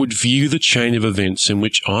hero would view the chain of events in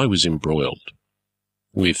which I was embroiled.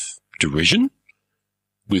 With derision?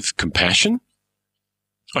 With compassion?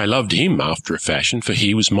 I loved him after a fashion, for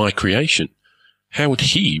he was my creation. How would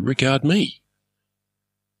he regard me?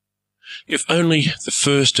 If only the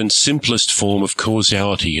first and simplest form of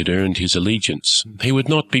causality had earned his allegiance, he would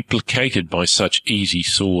not be placated by such easy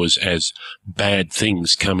saws as bad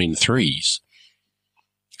things come in threes.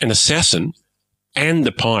 An assassin, and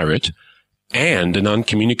a pirate, and an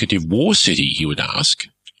uncommunicative war city, he would ask,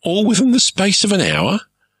 all within the space of an hour?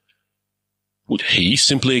 Would he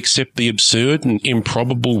simply accept the absurd and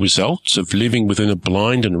improbable results of living within a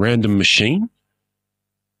blind and random machine?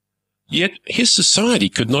 Yet his society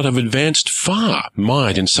could not have advanced far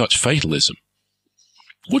mired in such fatalism.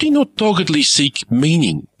 Would he not doggedly seek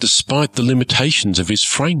meaning despite the limitations of his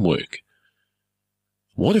framework?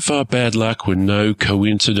 What if our bad luck were no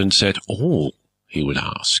coincidence at all, he would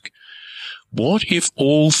ask. What if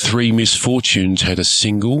all three misfortunes had a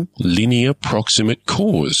single, linear, proximate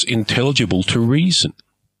cause, intelligible to reason?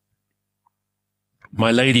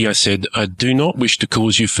 "My lady," I said, "I do not wish to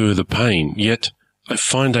cause you further pain, yet I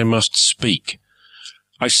find I must speak.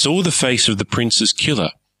 I saw the face of the prince's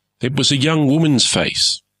killer. It was a young woman's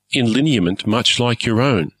face. in lineament much like your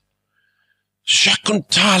own."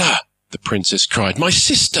 "Shakuntala!" the princess cried. "My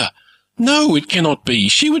sister! No, it cannot be.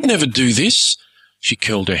 She would never do this." She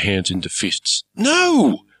curled her hands into fists.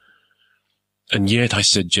 "No!" "And yet," I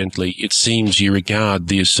said gently, "it seems you regard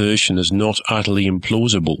the assertion as not utterly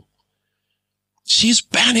implausible." "She is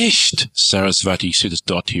banished," Sarasvati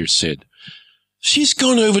Siddhasdottir said. "She's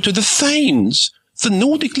gone over to the Thanes, the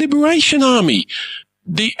Nordic Liberation Army,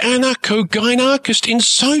 the anarcho-gynarchist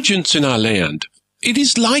insurgents in our land. It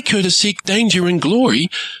is like her to seek danger and glory,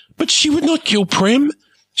 but she would not kill Prem.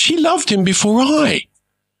 She loved him before I."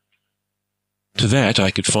 To that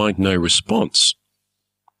I could find no response.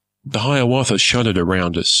 The Hiawatha shuddered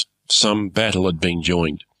around us. Some battle had been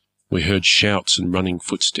joined. We heard shouts and running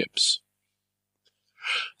footsteps.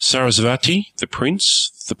 Sarasvati, the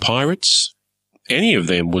prince, the pirates, any of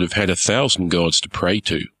them would have had 1,000 gods to pray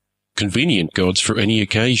to, convenient gods for any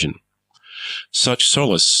occasion. Such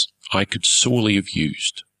solace I could sorely have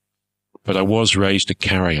used. But I was raised a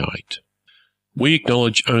Karaite. We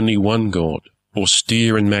acknowledge only one God,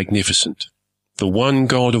 austere and magnificent, the one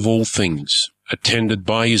God of all things, attended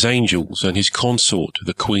by his angels and his consort,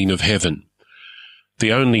 the Queen of Heaven.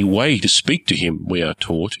 The only way to speak to him, we are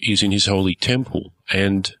taught, is in his holy temple,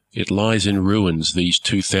 and it lies in ruins these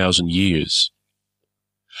 2,000 years.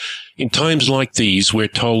 In times like these, we're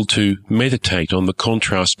told to meditate on the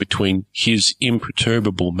contrast between his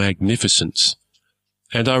imperturbable magnificence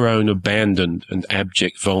and our own abandoned and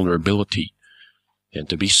abject vulnerability, and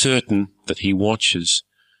to be certain that he watches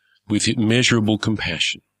with immeasurable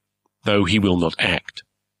compassion, though he will not act.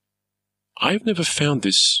 I have never found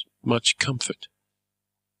this much comfort.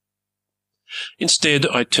 Instead,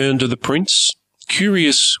 I turned to the prince,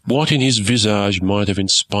 curious what in his visage might have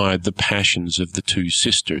inspired the passions of the two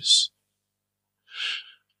sisters.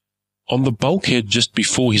 On the bulkhead just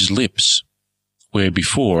before his lips, where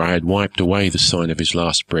before I had wiped away the sign of his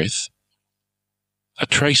last breath, a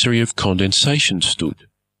tracery of condensation stood.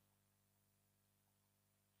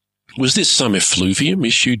 Was this some effluvium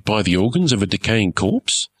issued by the organs of a decaying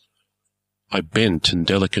corpse? I bent and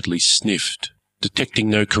delicately sniffed, detecting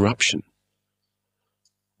no corruption.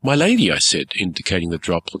 "My lady," I said, indicating the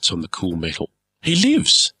droplets on the cool metal, "he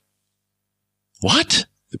lives." "What?"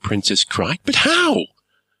 the princess cried. "But how?"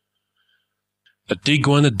 "A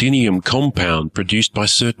diguanidinium compound produced by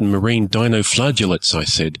certain marine dinoflagellates," I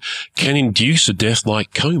said, "can induce a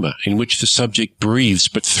death-like coma in which the subject breathes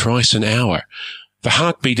but thrice an hour. The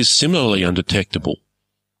heartbeat is similarly undetectable."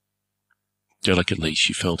 Delicately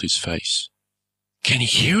she felt his face. "Can he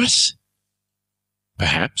hear us?"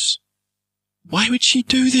 "Perhaps." "Why would she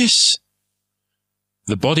do this?"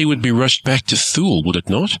 "The body would be rushed back to Thule, would it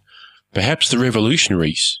not? Perhaps the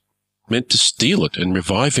revolutionaries meant to steal it and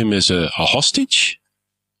revive him as a hostage?"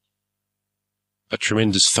 A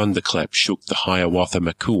tremendous thunderclap shook the Hiawatha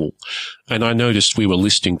Makul, and I noticed we were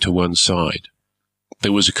listing to one side.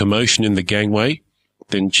 There was a commotion in the gangway,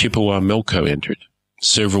 then Chippewa Melko entered.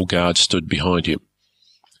 Several guards stood behind him.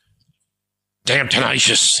 "Damn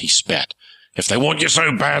tenacious," he spat. "If they want you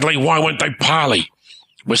so badly, why won't they parley?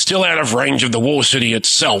 We're still out of range of the war city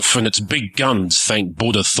itself and its big guns, thank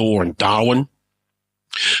Buddha, Thor, and Darwin.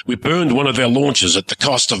 We burned one of their launches at the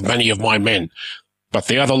cost of many of my men, but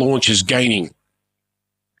the other launch is gaining."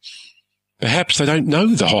 "Perhaps they don't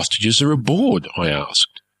know the hostages are aboard," I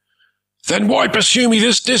asked. "Then why pursue me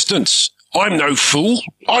this distance? I'm no fool.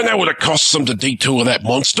 I know what it costs them to detour that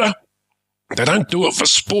monster. They don't do it for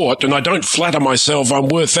sport, and I don't flatter myself I'm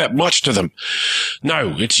worth that much to them.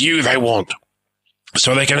 No, it's you they want,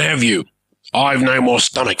 so they can have you. I've no more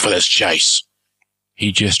stomach for this chase."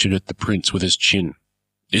 He gestured at the prince with his chin.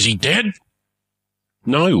 "Is he dead?"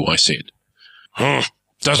 "No," I said.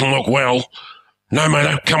 Doesn't look well. No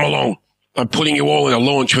matter, come along. I'm putting you all in a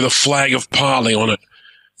launch with a flag of parley on it.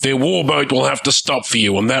 Their warboat will have to stop for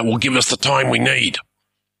you, and that will give us the time we need."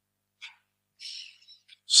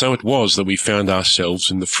 So it was that we found ourselves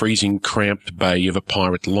in the freezing, cramped bay of a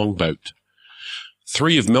pirate longboat.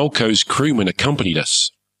 3 of Melko's crewmen accompanied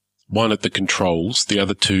us, one at the controls, the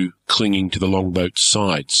other 2 clinging to the longboat's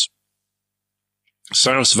sides.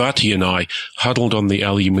 Sarasvati and I huddled on the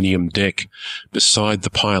aluminium deck beside the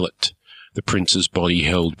pilot, the prince's body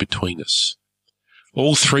held between us.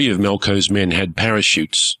 All 3 of Melko's men had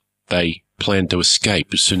parachutes. They planned to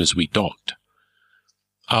escape as soon as we docked.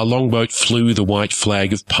 Our longboat flew the white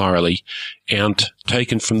flag of Parley, and,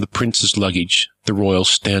 taken from the prince's luggage, the royal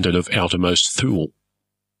standard of outermost Thule.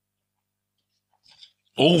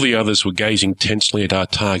 All the others were gazing tensely at our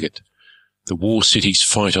target, the War City's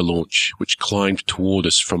fighter launch, which climbed toward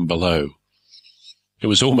us from below. It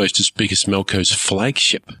was almost as big as Melko's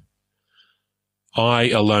flagship. I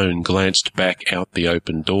alone glanced back out the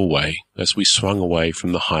open doorway as we swung away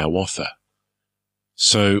from the Hiawatha.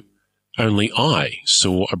 So only I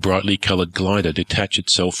saw a brightly coloured glider detach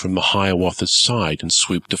itself from the Hiawatha's side and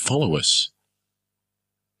swoop to follow us.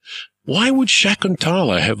 Why would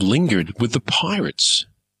Shakuntala have lingered with the pirates?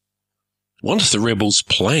 Once the rebels'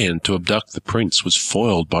 plan to abduct the prince was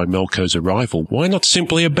foiled by Melko's arrival, why not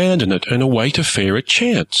simply abandon it and await a fairer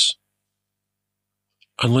chance?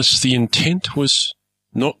 Unless the intent was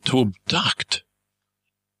not to abduct,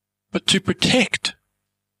 but to protect.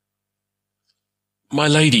 "My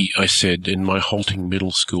lady," I said in my halting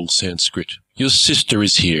middle school Sanskrit, "your sister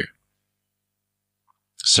is here."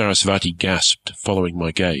 Sarasvati gasped, following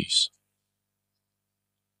my gaze.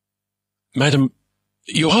 "Madam,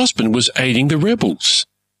 your husband was aiding the rebels."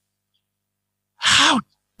 "How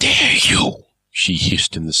dare you?" she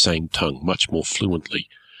hissed in the same tongue, much more fluently.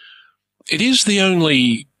 "It is the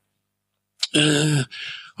only—"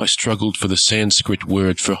 I struggled for the Sanskrit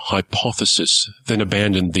word for hypothesis, then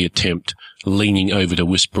abandoned the attempt, leaning over to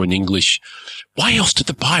whisper in English, "Why else did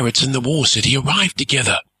the pirates and the war city arrive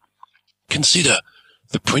together? Consider,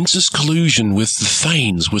 the prince's collusion with the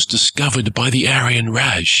Thanes was discovered by the Aryan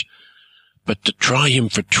Raj, but to try him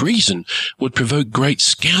for treason would provoke great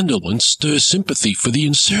scandal and stir sympathy for the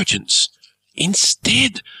insurgents.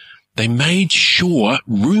 Instead, they made sure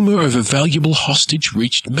rumour of a valuable hostage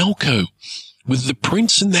reached Melko. With the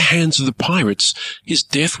prince in the hands of the pirates, his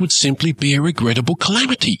death would simply be a regrettable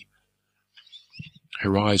calamity."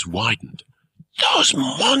 Her eyes widened. "Those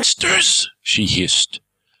monsters!" she hissed.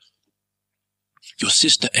 "Your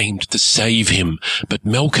sister aimed to save him, but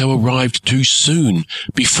Melko arrived too soon,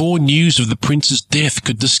 before news of the prince's death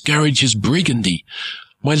could discourage his brigandy.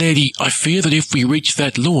 My lady, I fear that if we reach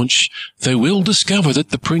that launch, they will discover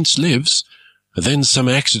that the prince lives. Then some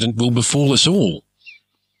accident will befall us all."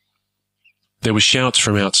 There were shouts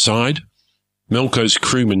from outside. Melko's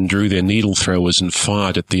crewmen drew their needle throwers and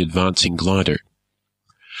fired at the advancing glider.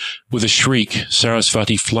 With a shriek,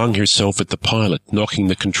 Sarasvati flung herself at the pilot, knocking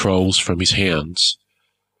the controls from his hands.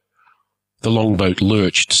 The longboat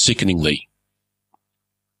lurched sickeningly.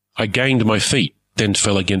 I gained my feet, then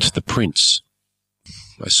fell against the prince.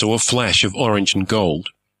 I saw a flash of orange and gold,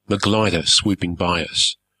 the glider swooping by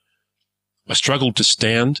us. I struggled to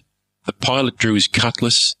stand. The pilot drew his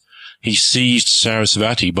cutlass. He seized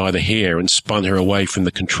Sarasvati by the hair and spun her away from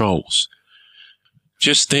the controls.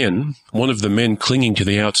 Just then, one of the men clinging to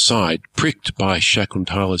the outside, pricked by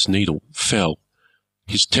Shakuntala's needle, fell.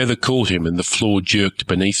 His tether caught him and the floor jerked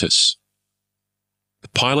beneath us. The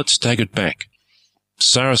pilot staggered back.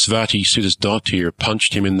 Sarasvati Siddhasdottir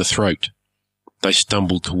punched him in the throat. They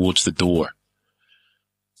stumbled towards the door.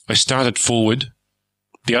 I started forward.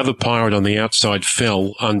 The other pirate on the outside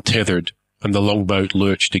fell, untethered, and the longboat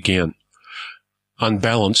lurched again.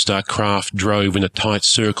 Unbalanced, our craft drove in a tight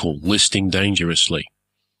circle, listing dangerously.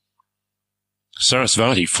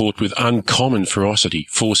 Sarasvati fought with uncommon ferocity,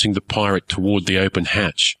 forcing the pirate toward the open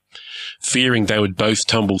hatch. Fearing they would both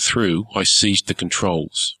tumble through, I seized the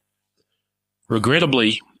controls.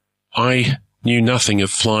 Regrettably, I knew nothing of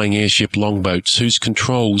flying airship longboats, whose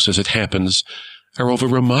controls, as it happens, are of a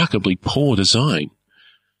remarkably poor design.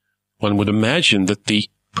 One would imagine that the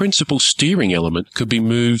principal steering element could be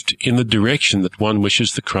moved in the direction that one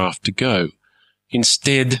wishes the craft to go.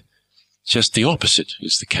 Instead, just the opposite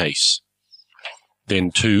is the case. Then,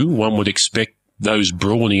 too, one would expect those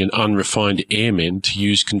brawny and unrefined airmen to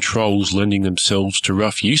use controls lending themselves to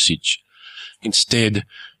rough usage. Instead,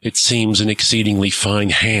 it seems an exceedingly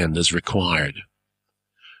fine hand is required.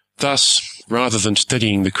 Thus, rather than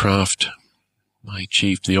steadying the craft, I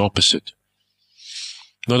achieved the opposite.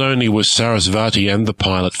 Not only was Sarasvati and the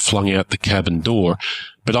pilot flung out the cabin door,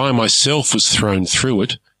 but I myself was thrown through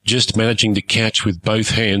it, just managing to catch with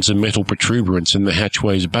both hands a metal protuberance in the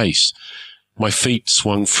hatchway's base. My feet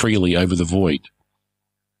swung freely over the void.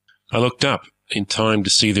 I looked up in time to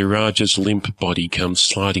see the Raja's limp body come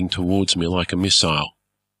sliding towards me like a missile.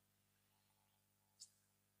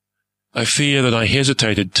 I fear that I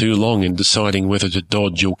hesitated too long in deciding whether to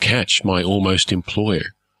dodge or catch my almost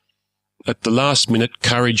employer. At the last minute,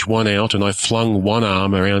 courage won out, and I flung one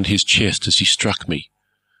arm around his chest as he struck me.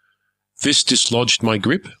 This dislodged my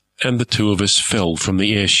grip, and the two of us fell from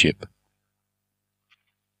the airship.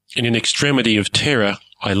 In an extremity of terror,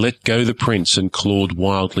 I let go the prince and clawed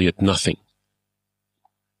wildly at nothing.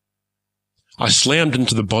 I slammed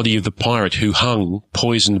into the body of the pirate who hung,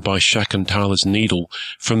 poisoned by Shakuntala's needle,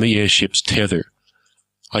 from the airship's tether.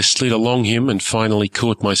 I slid along him and finally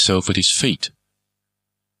caught myself at his feet.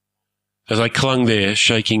 As I clung there,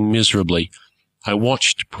 shaking miserably, I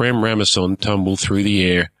watched Prem Ramazan tumble through the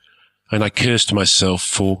air, and I cursed myself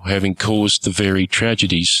for having caused the very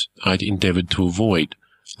tragedies I'd endeavoured to avoid,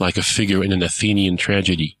 like a figure in an Athenian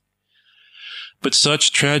tragedy. But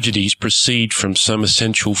such tragedies proceed from some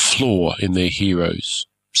essential flaw in their heroes,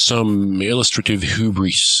 some illustrative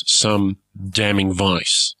hubris, some damning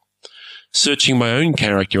vice. Searching my own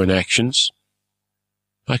character and actions,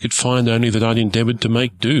 I could find only that I'd endeavoured to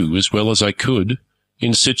make do as well as I could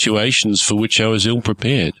in situations for which I was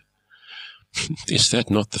ill-prepared. Is that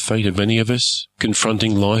not the fate of any of us,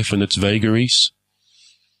 confronting life and its vagaries?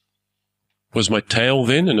 Was my tale,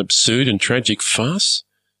 then, an absurd and tragic farce?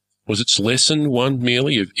 Was its lesson one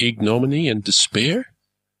merely of ignominy and despair?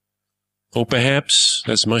 Or perhaps,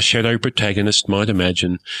 as my shadow protagonist might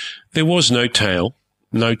imagine, there was no tale,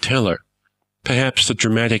 no teller. Perhaps the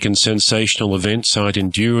dramatic and sensational events I'd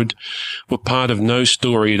endured were part of no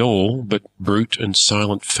story at all, but brute and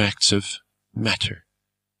silent facts of matter.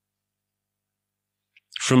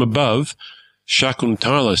 From above,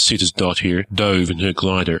 Shakuntala Siddhasdottir dove in her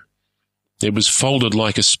glider. It was folded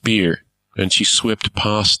like a spear, and she swept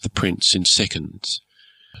past the prince in seconds.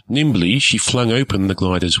 Nimbly she flung open the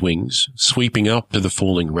glider's wings, sweeping up to the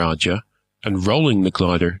falling Raja, and rolling the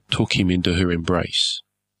glider took him into her embrace.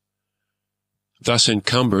 Thus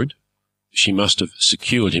encumbered, she must have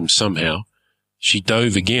secured him somehow, she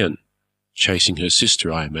dove again, chasing her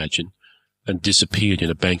sister, I imagine, and disappeared in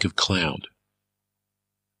a bank of cloud.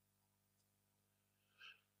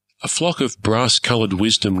 A flock of brass-coloured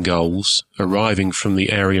wisdom gulls, arriving from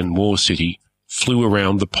the Aryan war city, flew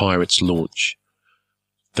around the pirate's launch.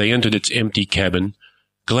 They entered its empty cabin,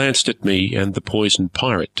 glanced at me and the poisoned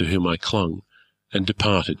pirate to whom I clung, and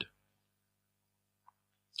departed.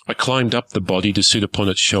 I climbed up the body to sit upon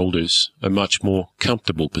its shoulders, a much more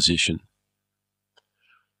comfortable position.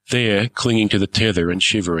 There, clinging to the tether and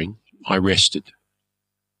shivering, I rested.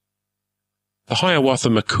 The Hiawatha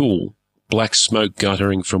Makul, black smoke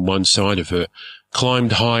guttering from one side of her,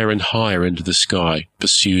 climbed higher and higher into the sky,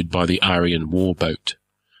 pursued by the Aryan warboat.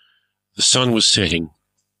 The sun was setting,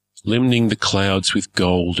 limning the clouds with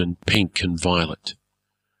gold and pink and violet.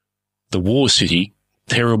 The war city,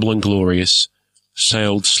 terrible and glorious,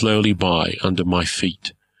 sailed slowly by under my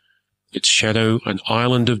feet, its shadow an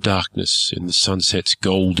island of darkness in the sunset's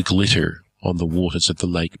gold glitter on the waters of the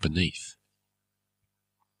lake beneath.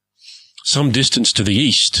 Some distance to the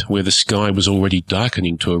east, where the sky was already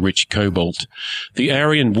darkening to a rich cobalt, the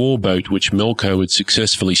Aryan warboat which Melko had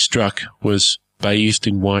successfully struck was bathed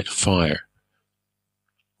in white fire.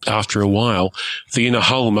 After a while, the inner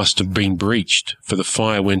hull must have been breached, for the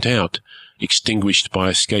fire went out, extinguished by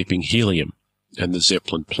escaping helium, and the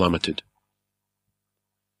Zeppelin plummeted.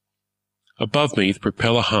 Above me the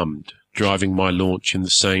propeller hummed, driving my launch in the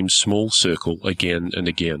same small circle again and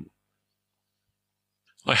again.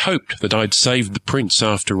 I hoped that I'd saved the prince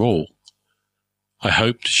after all. I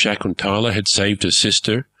hoped Shakuntala had saved her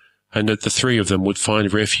sister, and that the three of them would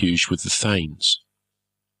find refuge with the Thanes.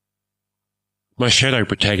 My shadow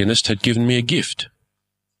protagonist had given me a gift.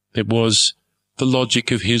 It was the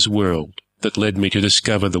logic of his world that led me to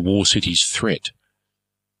discover the war city's threat.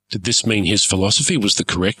 Did this mean his philosophy was the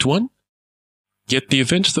correct one? Yet the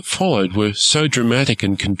events that followed were so dramatic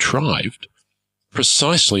and contrived,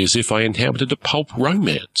 precisely as if I inhabited a pulp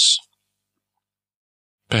romance.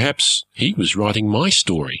 Perhaps he was writing my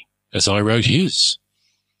story, as I wrote his.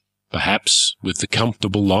 Perhaps, with the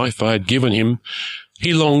comfortable life I had given him,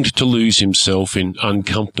 he longed to lose himself in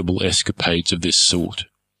uncomfortable escapades of this sort.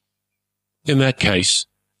 In that case,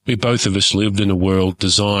 we both of us lived in a world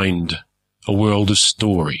designed, a world of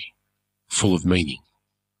story, full of meaning.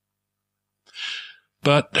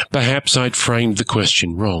 But perhaps I'd framed the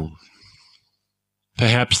question wrong.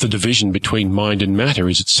 Perhaps the division between mind and matter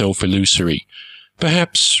is itself illusory.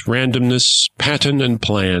 Perhaps randomness, pattern and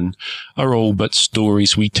plan are all but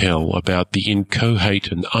stories we tell about the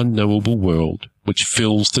inchoate and unknowable world which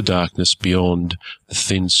fills the darkness beyond the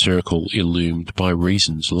thin circle illumined by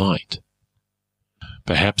reason's light.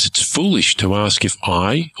 Perhaps it's foolish to ask if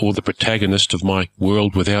I, or the protagonist of my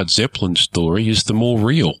World Without Zeppelin story, is the more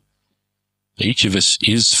real. Each of us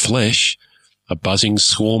is flesh, a buzzing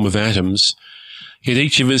swarm of atoms, yet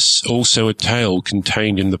each of us also a tale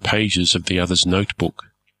contained in the pages of the other's notebook.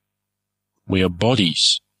 We are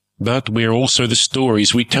bodies, but we are also the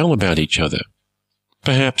stories we tell about each other.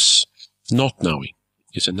 Perhaps not knowing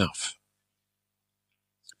is enough.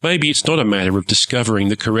 Maybe it's not a matter of discovering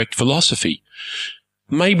the correct philosophy.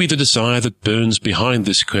 Maybe the desire that burns behind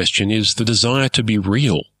this question is the desire to be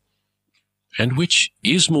real. And which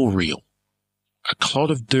is more real? A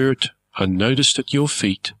clod of dirt unnoticed at your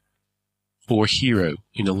feet, or a hero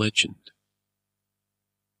in a legend?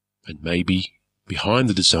 And maybe behind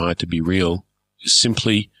the desire to be real is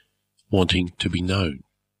simply wanting to be known,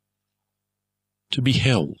 to be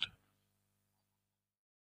held.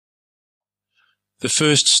 The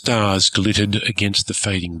first stars glittered against the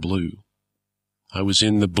fading blue. I was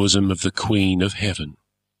in the bosom of the Queen of Heaven.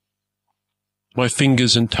 My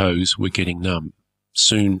fingers and toes were getting numb.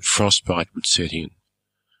 Soon frostbite would set in.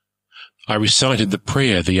 I recited the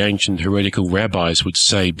prayer the ancient heretical rabbis would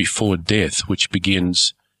say before death, which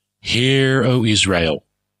begins, "Hear, O Israel,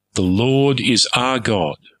 the Lord is our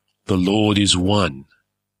God, the Lord is one."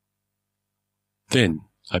 Then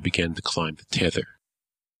I began to climb the tether.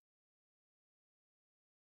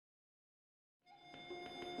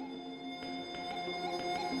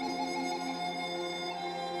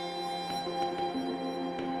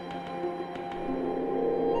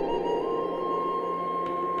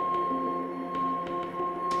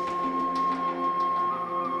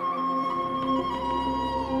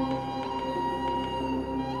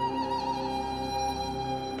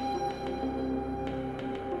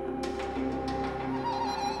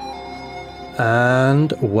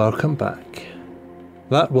 And welcome back.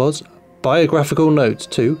 That was Biographical Notes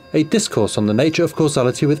to A Discourse on the Nature of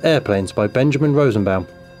Causality with Airplanes by Benjamin Rosenbaum.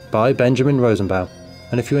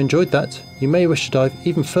 And if you enjoyed that, you may wish to dive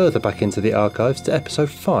even further back into the archives to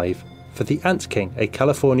episode 5 for The Ant King, A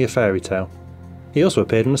California Fairy Tale. He also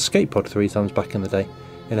appeared on a skate pod 3 times back in the day,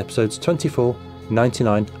 in episodes 24,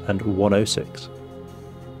 99 and 106.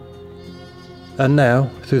 And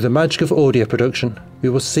now, through the magic of audio production, we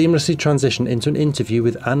will seamlessly transition into an interview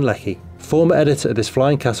with Ann Leckie, former editor at this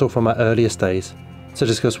flying castle from our earliest days, to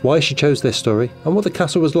discuss why she chose this story and what the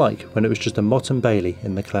castle was like when it was just a Motte and Bailey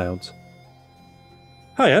in the clouds.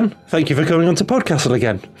 Hi Ann, thank you for coming on to Podcastle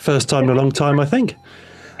again. First time in a long time, I think.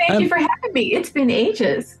 Thank you for having me. It's been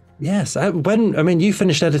ages. Yes, you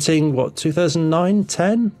finished editing, 2009,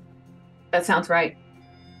 10? That sounds right.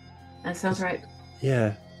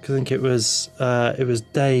 Yeah, because I think it was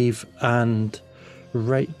Dave and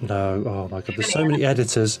oh my god, there's so many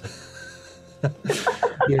editors.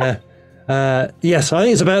 Yeah. Yes, I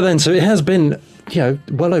think it's about then. So it has been,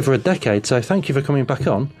 well over a decade. So thank you for coming back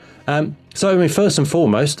on. First and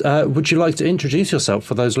foremost, would you like to introduce yourself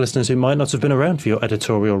for those listeners who might not have been around for your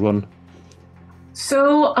editorial run?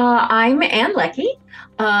 So I'm Ann Leckie.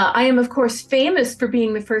 I am, of course, famous for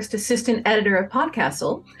being the first assistant editor of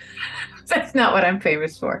Podcastle. That's not what I'm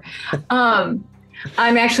famous for.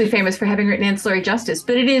 I'm actually famous for having written Ancillary Justice,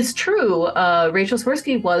 but it is true. Rachel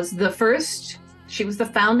Swirsky was the first. She was the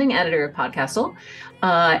founding editor of Podcastle,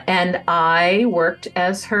 and I worked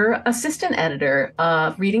as her assistant editor,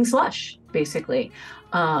 reading slush, basically.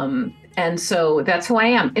 And so that's who I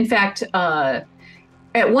am. In fact, at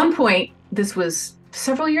one point, this was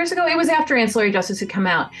several years ago, it was after Ancillary Justice had come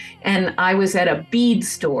out, and I was at a bead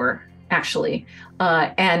store, actually.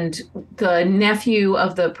 And the nephew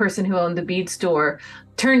of the person who owned the bead store,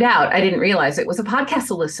 turned out, I didn't realize it was a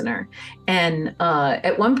Podcastle listener. And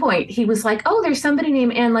at one point he was like, "Oh, there's somebody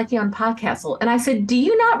named Ann Leckie on Podcastle." And I said, "Do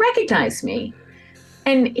you not recognize me?"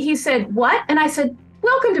 And he said, "What?" And I said,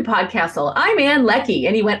 "Welcome to Podcastle. I'm Ann Leckie."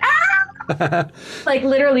 And he went, "Ah!" Like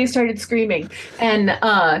literally started screaming. And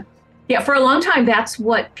for a long time, that's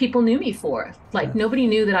what people knew me for. Like nobody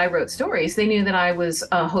knew that I wrote stories. They knew that I was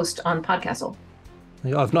a host on Podcastle.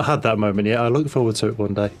 I've not had that moment yet. I look forward to it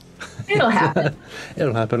one day. It'll happen.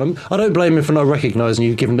 It'll happen. I don't blame him for not recognising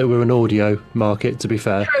you, given that we're an audio market, to be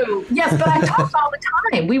fair. True. Yes, but I talked all the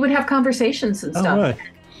time. We would have conversations and stuff. Oh, right.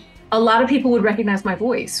 A lot of people would recognise my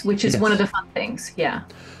voice, which is one of the fun things. Yeah.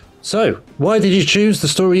 So, why did you choose the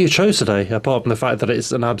story you chose today, apart from the fact that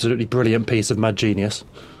it's an absolutely brilliant piece of mad genius?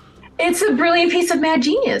 It's a brilliant piece of mad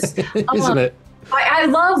genius. Isn't it? I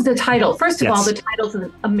love the title. First of all, the title's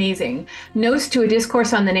amazing. Notes to a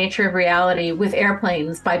Discourse on the Nature of Reality with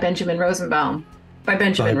Airplanes by Benjamin Rosenbaum.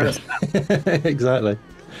 Exactly.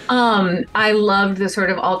 I loved the sort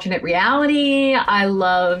of alternate reality. I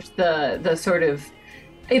loved the sort of,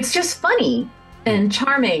 it's just funny and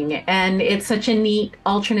charming. And it's such a neat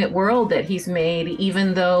alternate world that he's made,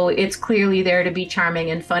 even though it's clearly there to be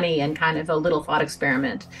charming and funny and kind of a little thought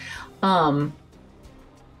experiment.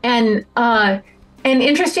 And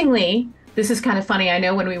interestingly, this is kind of funny. I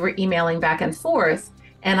know when we were emailing back and forth,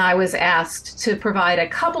 and I was asked to provide a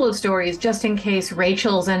couple of stories just in case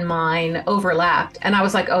Rachel's and mine overlapped. And I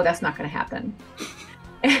was like, oh, that's not going to happen.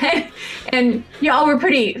 And y'all were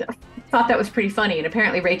thought that was pretty funny. And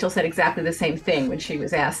apparently Rachel said exactly the same thing when she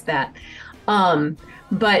was asked that.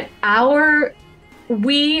 But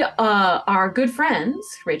we are good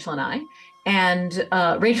friends, Rachel and I. And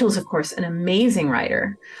Rachel is, of course, an amazing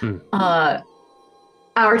writer.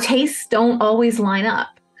 Our tastes don't always line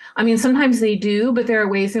up. I mean, sometimes they do, but there are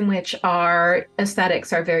ways in which our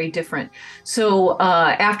aesthetics are very different. So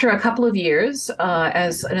after a couple of years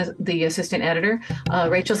as the assistant editor,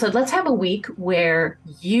 Rachel said, let's have a week where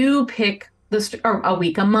you pick or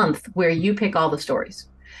a month where you pick all the stories.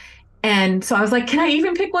 And so I was like, can I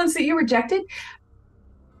even pick ones that you rejected?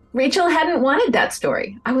 Rachel hadn't wanted that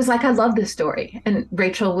story. I was like, I love this story. And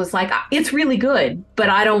Rachel was like, it's really good, but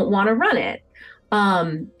I don't want to run it.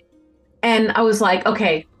 And I was like,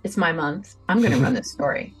 okay, it's my month. I'm going to run this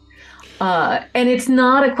story. And it's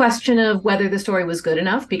not a question of whether the story was good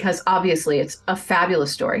enough, because obviously it's a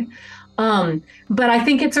fabulous story. But I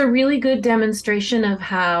think it's a really good demonstration of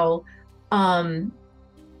how an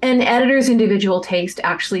editor's individual taste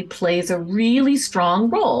actually plays a really strong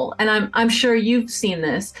role. And I'm sure you've seen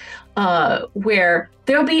this, where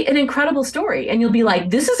there'll be an incredible story and you'll be like,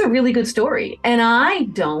 this is a really good story, and I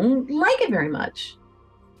don't like it very much.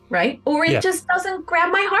 Right? Or it just doesn't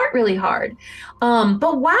grab my heart really hard.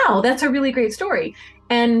 But wow, that's a really great story.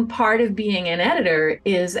 And part of being an editor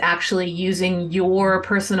is actually using your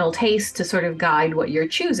personal taste to sort of guide what you're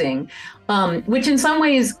choosing, which in some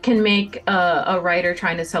ways can make a writer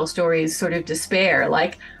trying to sell stories sort of despair.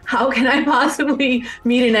 Like, how can I possibly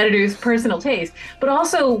meet an editor's personal taste? But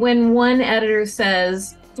also when one editor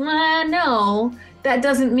says, no, that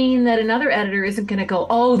doesn't mean that another editor isn't going to go,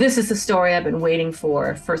 oh, this is the story I've been waiting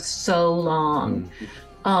for so long.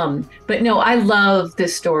 But no, I love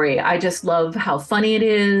this story. I just love how funny it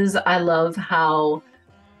is. I love how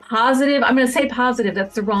positive, I'm going to say positive,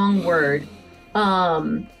 that's the wrong word.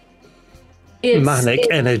 Manic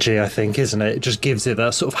energy, I think, isn't it? It just gives it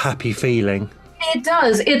that sort of happy feeling. It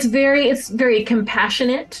does. It's very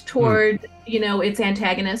compassionate toward, its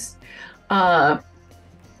antagonists.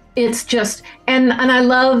 It's just, and I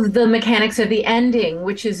love the mechanics of the ending,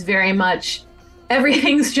 which is very much,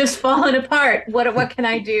 everything's just falling apart. What can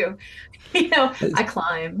I do? I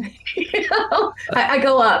climb, I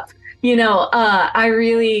go up, it's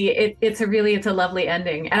a lovely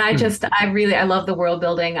ending. And I love the world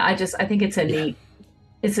building. I think it's a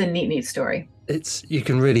neat story. You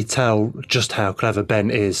can really tell just how clever Ben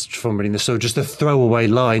is from reading the story. Just the throwaway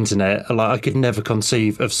lines in it. Like, I could never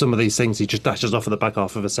conceive of some of these things he just dashes off at the back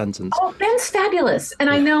half of a sentence. Oh, Ben's fabulous. And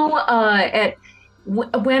I know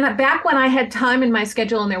back when I had time in my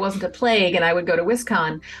schedule and there wasn't a plague and I would go to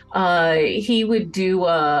WisCon, he would do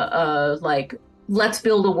like let's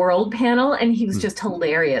build a world panel, and he was just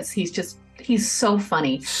hilarious. He's so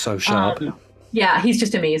funny. So sharp. Yeah, he's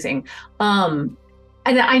just amazing.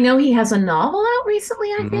 And I know he has a novel out recently,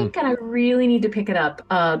 I think, and I really need to pick it up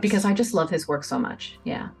because I just love his work so much.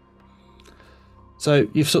 Yeah. So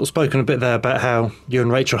you've sort of spoken a bit there about how you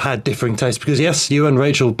and Rachel had differing tastes, because yes, you and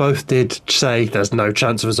Rachel both did say there's no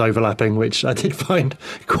chance of us overlapping, which I did find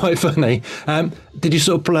quite funny. Did you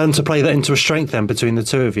sort of learn to play that into a strength then between the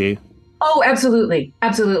two of you? Oh, absolutely.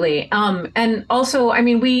 Absolutely. And also, I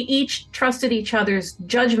mean, we each trusted each other's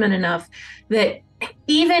judgment enough that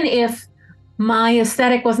even if my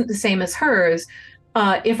aesthetic wasn't the same as hers,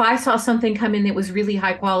 if I saw something come in that was really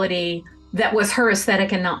high quality, that was her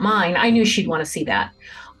aesthetic and not mine, I knew she'd want to see that.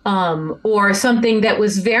 Or something that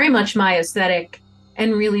was very much my aesthetic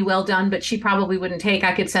and really well done, but she probably wouldn't take,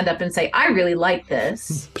 I could send up and say, I really like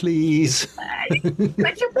this. Please. Could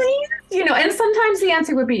you please? And sometimes the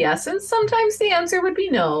answer would be yes, and sometimes the answer would be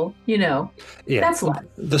no, Yeah, that's life.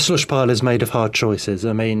 The slush pile is made of hard choices.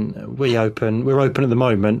 I mean, we're open at the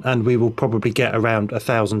moment, and we will probably get around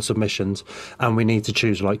 1,000 submissions, and we need to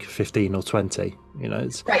choose like 15 or 20.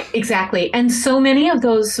 Right, exactly. And so many of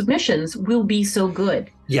those submissions will be so good.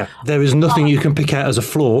 Yeah, there is nothing you can pick out as a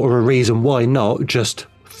flaw or a reason why not. Just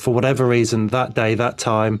for whatever reason, that day, that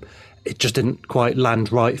time, it just didn't quite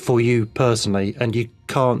land right for you personally, and you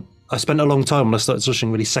can't. I spent a long time when I started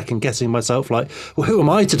slushing really second guessing myself, like, well, who am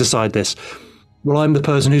I to decide this? Well, I'm the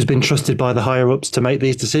person who's been trusted by the higher ups to make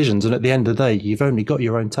these decisions, and at the end of the day, you've only got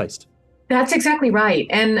your own taste. That's exactly right.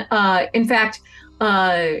 And in fact,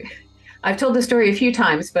 I've told the story a few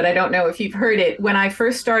times, but I don't know if you've heard it. When I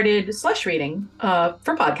first started slush reading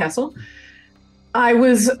for Podcastle, I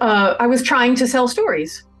was trying to sell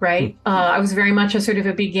stories, right? I was very much a sort of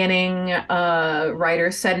a beginning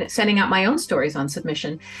writer, sending out my own stories on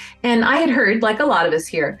submission. And I had heard, like a lot of us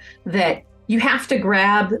here, that you have to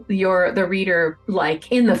grab the reader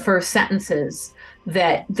like in the first sentences,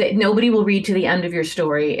 that nobody will read to the end of your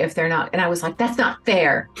story if they're not. And I was like, that's not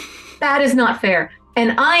fair. That is not fair.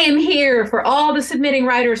 And I am here for all the submitting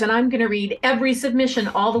writers, and I'm going to read every submission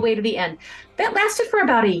all the way to the end. That lasted for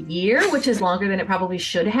about a year, which is longer than it probably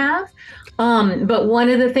should have. But one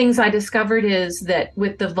of the things I discovered is that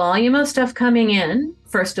with the volume of stuff coming in,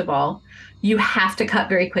 first of all, you have to cut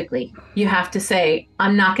very quickly. You have to say,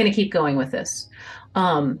 I'm not going to keep going with this.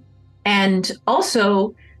 And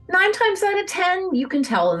also, 9 times out of 10, you can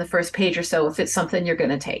tell in the first page or so if it's something you're going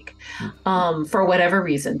to take for whatever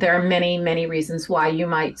reason. There are many, many reasons why you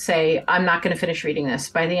might say, I'm not going to finish reading this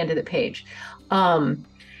by the end of the page.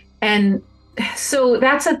 And so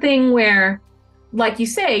that's a thing where, like you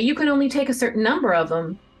say, you can only take a certain number of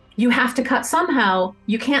them. You have to cut somehow.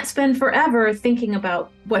 You can't spend forever thinking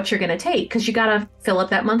about what you're going to take because you got to fill up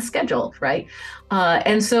that month's schedule, right?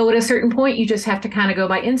 And so at a certain point, you just have to kind of go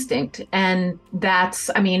by instinct. And that's,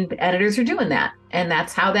 I mean, editors are doing that, and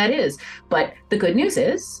that's how that is. But the good news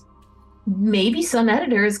is maybe some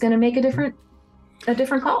editor is going to make a different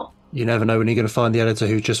call. You never know when you're going to find the editor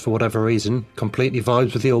who, just for whatever reason, completely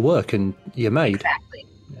vibes with your work and you're made.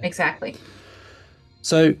 Exactly.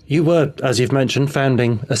 So you were, as you've mentioned,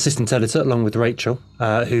 founding assistant editor along with Rachel,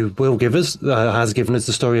 who has given us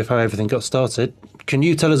the story of how everything got started. Can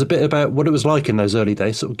you tell us a bit about what it was like in those early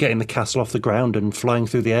days, sort of getting the castle off the ground and flying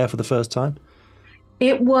through the air for the first time?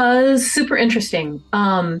 It was super interesting.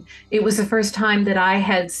 It was the first time that I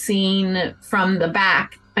had seen from the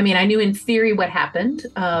back. I mean, I knew in theory what happened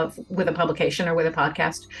with a publication or with a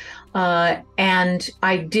podcast. And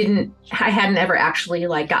I hadn't ever actually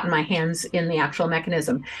gotten my hands in the actual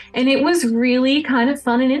mechanism. And it was really kind of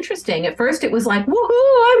fun and interesting. At first it was like,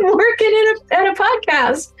 woohoo, I'm working at a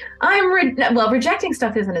podcast. Rejecting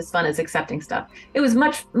stuff isn't as fun as accepting stuff. It was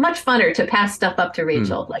much, much funner to pass stuff up to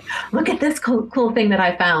Rachel. Like, look at this cool thing that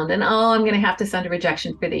I found. And I'm going to have to send a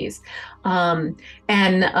rejection for these. And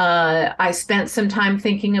I spent some time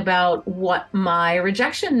thinking about what my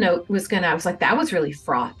rejection note was I was like, that was really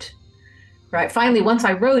fraught. Right. Finally, once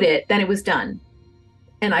I wrote it, then it was done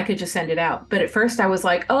and I could just send it out. But at first I was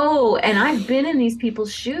like, and I've been in these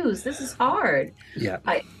people's shoes. This is hard. Yeah.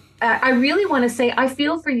 I really want to say, I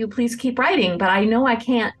feel for you. Please keep writing. But I know I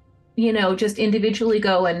can't, just individually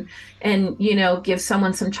go and give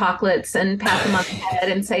someone some chocolates and pat them on the head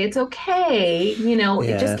and say, it's okay.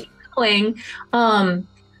 Just keep going.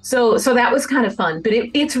 So that was kind of fun, but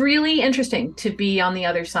it's really interesting to be on the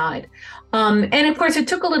other side. And of course, it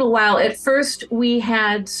took a little while. At first, we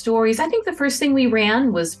had stories. I think the first thing we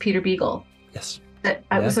ran was Peter Beagle. Yes. That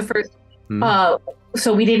was the first.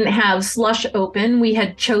 So we didn't have Slush open. We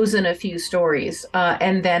had chosen a few stories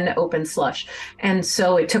and then opened Slush. And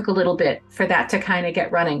so it took a little bit for that to kind of get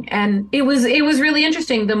running. And it was really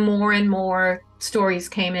interesting. The more and more stories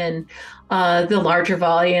came in, the larger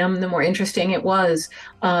volume, the more interesting it was.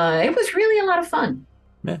 It was really a lot of fun.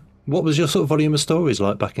 Yeah. What was your sort of volume of stories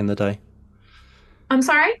like back in the day? I'm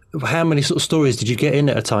sorry? How many sort of stories did you get in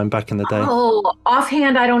at a time back in the day? Oh,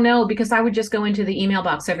 offhand, I don't know, because I would just go into the email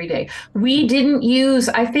box every day. We didn't use,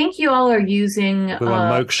 I think you all are using... We're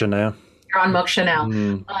on Moksha now. You're on Moksha now.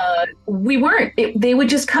 We weren't. They would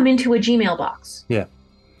just come into a Gmail box. Yeah.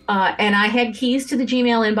 And I had keys to the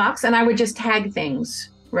Gmail inbox, and I would just tag things,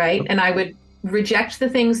 right? And I would reject the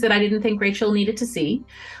things that I didn't think Rachel needed to see.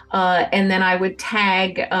 And then I would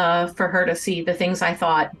tag for her to see the things I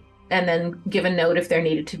thought, and then give a note if there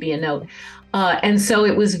needed to be a note. And so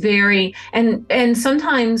it was very, and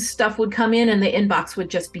sometimes stuff would come in and the inbox would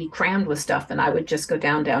just be crammed with stuff, and I would just go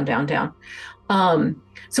down.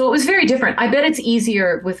 So it was very different. I bet it's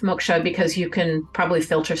easier with Moksha because you can probably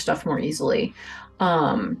filter stuff more easily.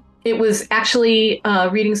 It was actually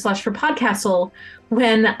reading Slush for Podcastle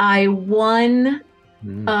when I won,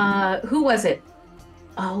 who was it?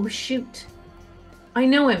 Oh, shoot. I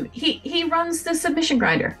know him. He runs the Submission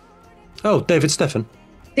Grinder. Oh, David Steffen.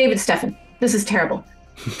 David Steffen. This is terrible.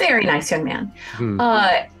 Very nice young man.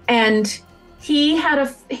 And he had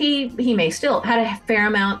he may still had a fair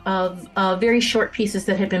amount of very short pieces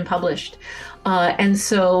that had been published. And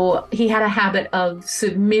so he had a habit of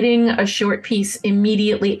submitting a short piece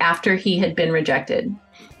immediately after he had been rejected.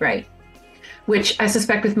 Right. Which I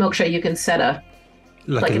suspect with Moksha, you can set a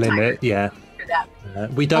limit. Yeah.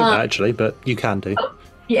 We don't actually, but you can do.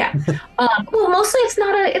 Yeah. Well, mostly it's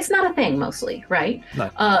not a thing mostly, right? No.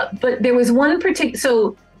 But there was one particular,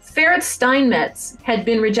 so Ferret Steinmetz had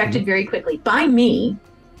been rejected very quickly by me.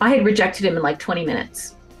 I had rejected him in like 20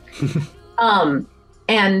 minutes.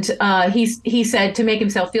 And he said to make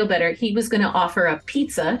himself feel better, he was going to offer a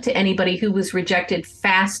pizza to anybody who was rejected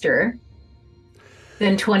faster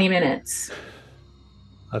than 20 minutes.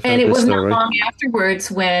 And it wasn't that long afterwards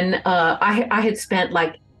when I had spent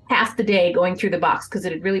like half the day going through the box because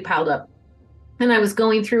it had really piled up. And I was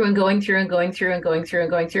going through. And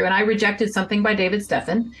I rejected something by David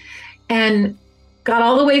Steffen and got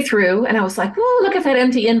all the way through. And I was like, whoa, look at that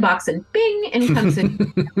empty inbox. And bing, and he comes in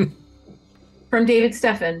from David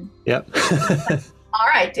Steffen. Yep. All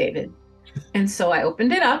right, David, And so I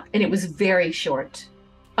opened it up and it was very short.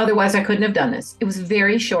 Otherwise, I couldn't have done this. It was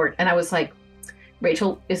very short. And I was like,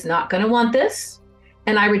 Rachel is not going to want this.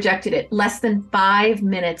 And I rejected it less than 5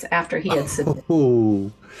 minutes after he had submitted.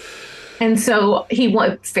 Oh. And so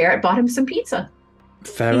Ferret bought him some pizza.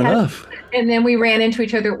 Fair enough. And then we ran into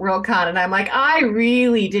each other at Worldcon, and I'm like, I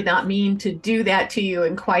really did not mean to do that to you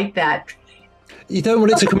in quite that. You don't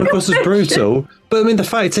want it to come across as brutal, but I mean, the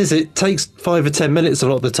fact is it takes 5 or 10 minutes a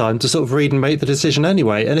lot of the time to sort of read and make the decision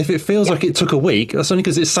anyway. And if it feels like it took a week, that's only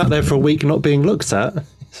because it's sat there for a week not being looked at.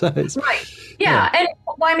 So it's, right. Yeah. And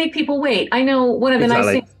why make people wait? I know one of the nice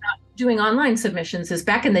things about doing online submissions is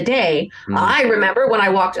back in the day, I remember when I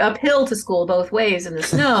walked uphill to school both ways in the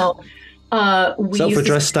snow.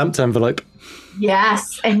 Self-addressed stamped envelope.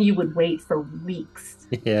 Yes, and you would wait for weeks.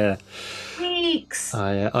 Yeah. Weeks.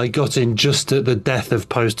 I got in just at the death of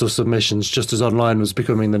postal submissions, just as online was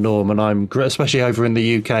becoming the norm, and especially over in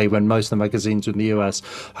the UK when most of the magazines were in the US.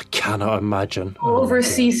 I cannot imagine.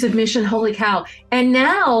 Overseas submission, holy cow. And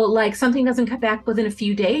now, like, something doesn't come back within a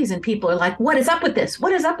few days, and people are like, what is up with this?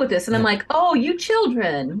 What is up with this? And I'm like, oh, you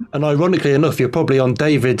children. And ironically enough, you're probably on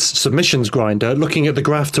David's submissions grinder, looking at the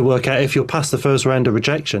graph to work out if you're past the first round of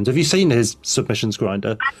rejections. Have you seen his submissions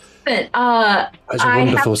grinder? It's a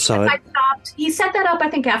wonderful site. He set that up, I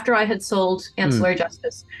think, after I had sold Ancillary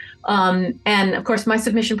Justice. And of course, my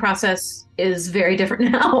submission process is very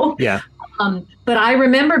different now. Yeah. But I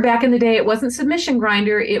remember back in the day, it wasn't Submission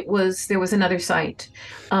Grinder. There was another site.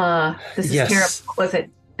 This is terrible. What was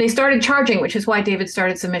it? They started charging, which is why David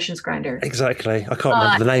started Submissions Grinder. Exactly. I can't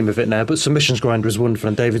remember the name of it now, but Submissions Grinder is wonderful,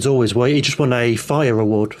 and David's always he just won a Fire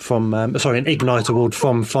award an Ignite award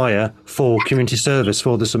from Fire for community service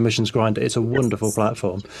for the Submissions Grinder. It's a wonderful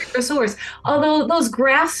platform. Resource. Although those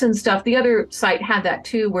graphs and stuff, the other site had that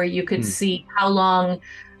too, where you could see how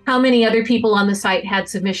many other people on the site had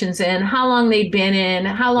submissions in, how long they'd been in,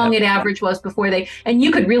 how long it average was before and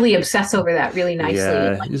you could really obsess over that really nicely.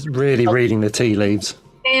 Yeah, it's really reading the tea leaves.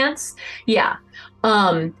 Yeah.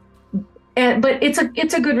 But it's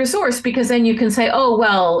a good resource, because then you can say, oh,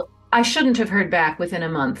 well, I shouldn't have heard back within a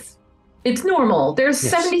month. It's normal. There's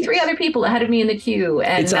 73 other people ahead of me in the queue.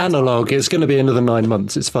 And it's analog. It's going to be another 9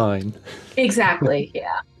 months. It's fine. Exactly.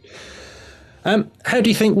 Yeah. How do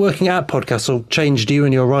you think working at Podcastle changed you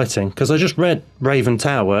and your writing? Because I just read Raven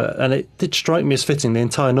Tower, and it did strike me as fitting the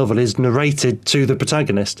entire novel is narrated to the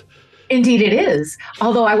protagonist. Indeed it is.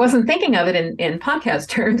 Although I wasn't thinking of it in podcast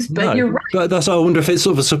terms, but you're right. But I wonder if it's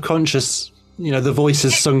sort of a subconscious, the voice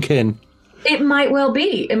is sunk in. It might well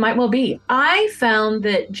be. I found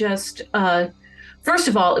that just, first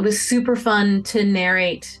of all, it was super fun to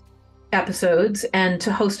narrate episodes and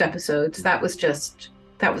to host episodes. That was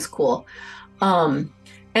cool. And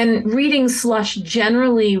reading Slush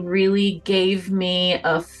generally really gave me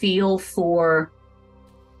a feel for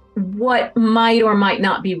what might or might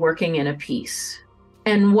not be working in a piece,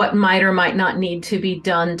 and what might or might not need to be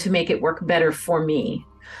done to make it work better for me.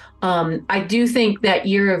 I do think that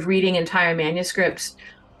year of reading entire manuscripts,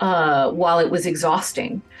 while it was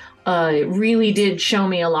exhausting, it really did show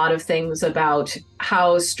me a lot of things about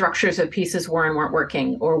how structures of pieces were and weren't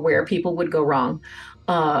working, or where people would go wrong.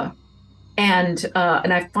 And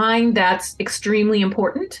I find that's extremely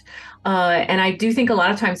important. And I do think a lot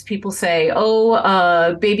of times people say,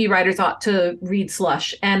 baby writers ought to read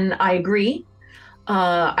Slush. And I agree.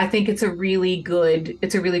 I think it's a really good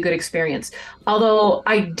experience. Although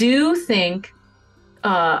I do think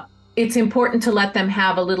it's important to let them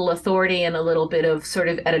have a little authority and a little bit of sort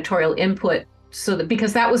of editorial input,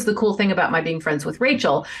 because that was the cool thing about my being friends with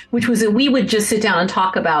Rachel, which was that we would just sit down and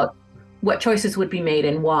talk about what choices would be made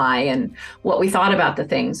and why, and what we thought about the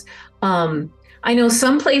things. I know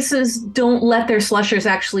some places don't let their slushers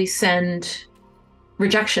actually send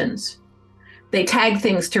rejections. They tag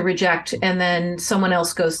things to reject, and then someone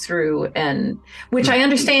else goes through, and which I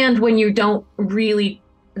understand when you don't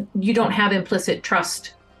have implicit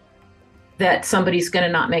trust that somebody's going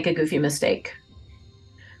to not make a goofy mistake.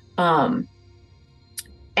 Or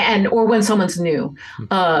when someone's new.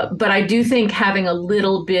 But I do think having a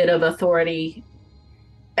little bit of authority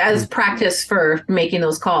as practice for making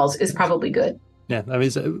those calls is probably good. Yeah, I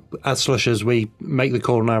mean, as slushers, we make the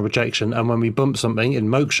call on our rejection, and when we bump something in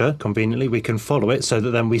Moksha, conveniently, we can follow it so that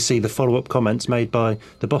then we see the follow-up comments made by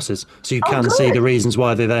the bosses. So you can see the reasons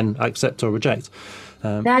why they then accept or reject.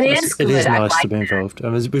 It is nice to be involved. I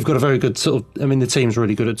mean, we've got a very good the team's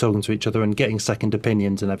really good at talking to each other and getting second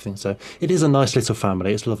opinions and everything. So it is a nice little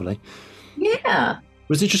family. It's lovely. Yeah.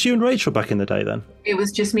 Was it just you and Rachel back in the day then? It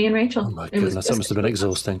was just me and Rachel. Oh my goodness, that must have been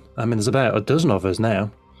exhausting. I mean, there's about a dozen of us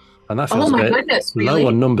now. And that Oh feels a my bit goodness, low really?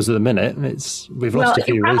 on numbers at the minute. We've lost a You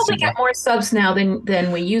few probably recently. get more subs now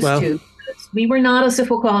than we used Well, to. We were not a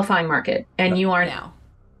SIFL qualifying market, and you are now.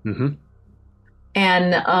 Mm-hmm.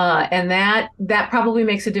 And that probably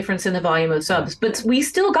makes a difference in the volume of subs, but we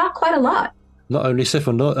still got quite a lot. Not only SIF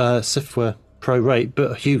were pro-rate,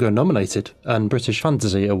 but Hugo nominated and British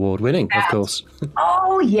Fantasy Award winning, of course.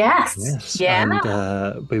 Oh yes, Yes, yeah.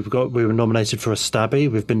 and we were nominated for a Stabby.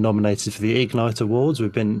 We've been nominated for the Ignite Awards.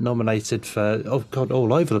 We've been nominated for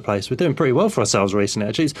all over the place. We're doing pretty well for ourselves recently.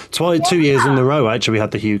 Actually, it's 2 years in a row. Actually, we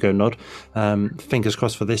had the Hugo nod. Fingers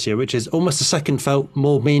crossed for this year, which is almost the second felt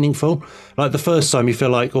more meaningful. Like the first time, you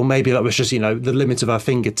feel like, or maybe that was just the limit of our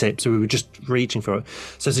fingertips, so we were just reaching for it.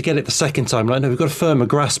 So to get it the second time, like no, we've got a firmer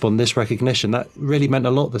grasp on this recognition. That really meant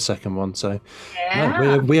a lot the second one. So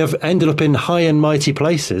we have ended up in high and mighty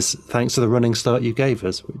places thanks to the running start you gave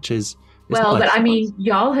us, which is well, nice. But I mean,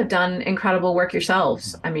 y'all have done incredible work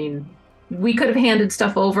yourselves. I mean, we could have handed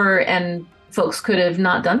stuff over and folks could have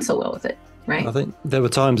not done so well with it, right? I think there were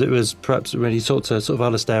times it was perhaps when he talked to sort of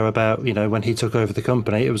Alistair about, when he took over the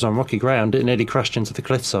company, it was on rocky ground, it nearly crashed into the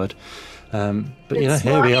cliffside. But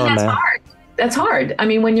here we are now. That's hard. I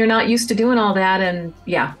mean, when you're not used to doing all that, and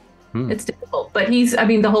it's difficult. But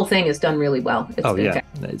the whole thing is done really well.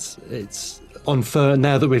 It's on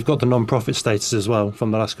now that we've got the non-profit status as well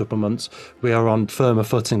from the last couple of months. We are on firmer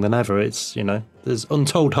footing than ever. It's there's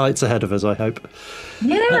untold heights ahead of us, I hope.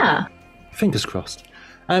 Yeah. Fingers crossed.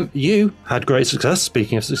 You had great success,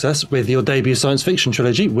 speaking of success, with your debut science fiction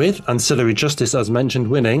trilogy with Ancillary Justice, as mentioned,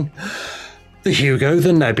 winning the Hugo,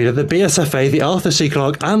 the Nebula, the BSFA, the Arthur C.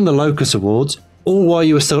 Clarke and the Locus Awards, all while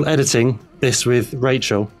you were still editing this with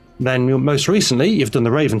Rachel. Then most recently, you've done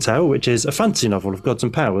The Raven Tower, which is a fantasy novel of gods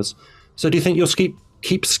and powers. So do you think you'll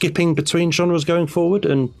keep skipping between genres going forward?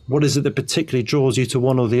 And what is it that particularly draws you to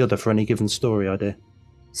one or the other for any given story idea?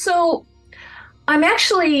 So I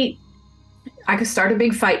could start a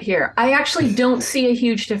big fight here. I actually don't see a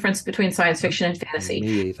huge difference between science fiction and fantasy.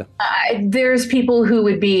 Me either. There's people who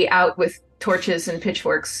would be out with torches and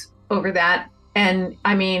pitchforks over that. And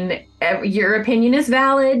I mean, your opinion is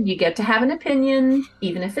valid. You get to have an opinion,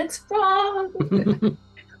 even if it's wrong.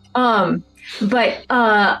 I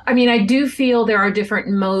do feel there are different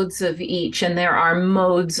modes of each, and there are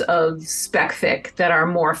modes of spec fic that are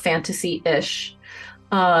more fantasy-ish.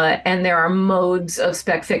 And there are modes of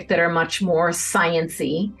spec fic that are much more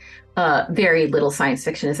science-y. Very little science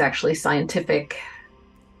fiction is actually scientific.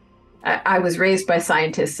 I was raised by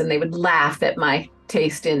scientists, and they would laugh at my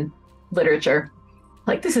taste in literature.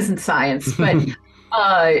 Like, this isn't science. But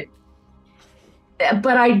I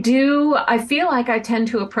feel like I tend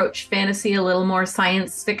to approach fantasy a little more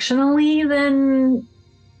science fictionally than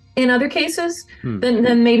in other cases,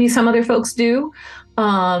 than maybe some other folks do.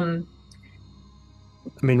 I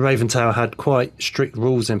mean, Raven Tower had quite strict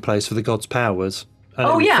rules in place for the gods' powers.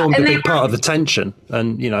 And it formed a big part of the tension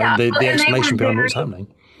and, the explanation behind what was happening.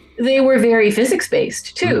 They were very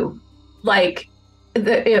physics-based, too. Like,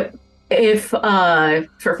 if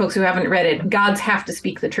for folks who haven't read it, gods have to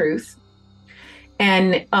speak the truth.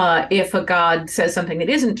 And if a god says something that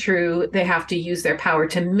isn't true, they have to use their power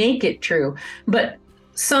to make it true. But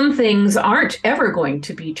some things aren't ever going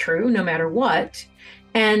to be true, no matter what.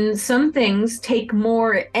 And some things take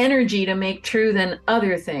more energy to make true than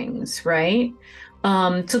other things, right?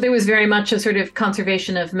 So there was very much a sort of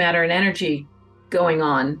conservation of matter and energy going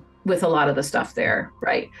on with a lot of the stuff there,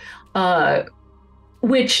 right?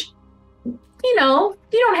 Which, you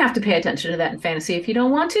don't have to pay attention to that in fantasy if you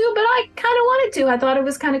don't want to, but I kind of wanted to. I thought it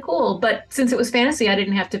was kind of cool. But since it was fantasy, I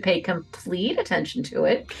didn't have to pay complete attention to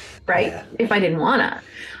it, right? Yeah. If I didn't want to.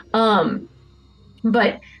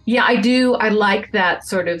 But yeah, I do. I like that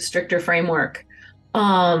sort of stricter framework.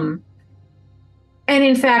 And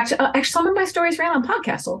in fact, actually, some of my stories ran on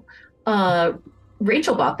Podcastle.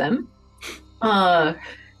 Rachel bought them.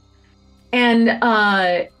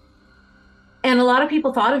 And a lot of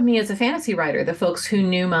people thought of me as a fantasy writer, the folks who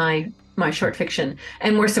knew my short fiction,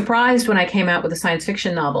 and were surprised when I came out with a science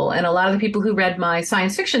fiction novel. And a lot of the people who read my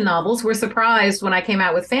science fiction novels were surprised when I came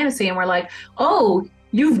out with fantasy and were like, oh,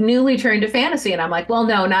 you've newly turned to fantasy. And I'm like, well,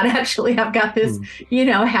 no, not actually. I've got this,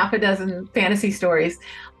 half a dozen fantasy stories.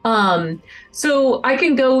 So I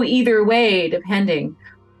can go either way, depending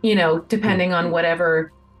on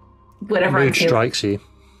whatever mood strikes you.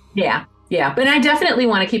 Yeah. Yeah, but I definitely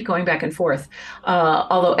want to keep going back and forth.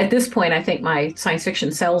 Although at this point, I think my science fiction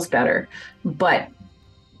sells better. But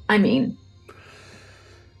I mean,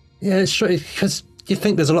 yeah, it's true because you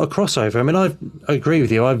think there's a lot of crossover. I mean, I agree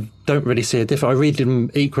with you. I don't really see a difference. I read them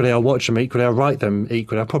equally, I watch them equally, I write them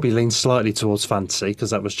equally. I probably lean slightly towards fantasy because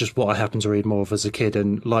that was just what I happened to read more of as a kid.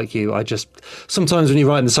 And like you, I just, sometimes when you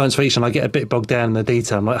write in the science fiction, I get a bit bogged down in the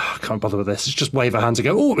detail. I'm like, oh, I can't bother with this. It's just wave a hand and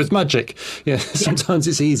go, oh, it's magic. Yeah, sometimes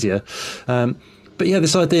it's easier. But yeah,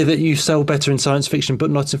 this idea that you sell better in science fiction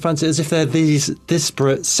but not in fantasy, as if they're these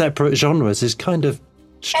disparate, separate genres, is kind of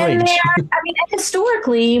strange. And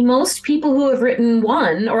historically, most people who have written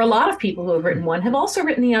one, or a lot of people who have written one, have also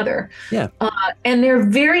written the other. Yeah. And they're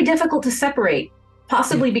very difficult to separate,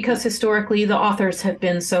 possibly because historically the authors have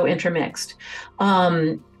been so intermixed.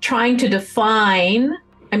 Trying to define,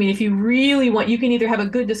 I mean, if you really want, you can either have a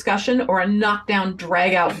good discussion or a knockdown,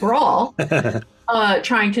 drag-out brawl.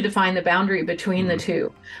 Trying to define the boundary between the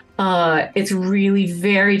two. It's really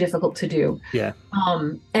very difficult to do. Yeah.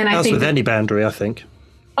 And I think with any boundary, I think.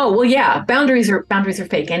 Oh, well, yeah, boundaries are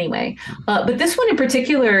fake anyway. But this one in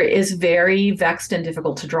particular is very vexed and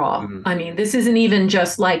difficult to draw. I mean, this isn't even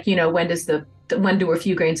just like, when do a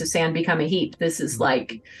few grains of sand become a heap? This is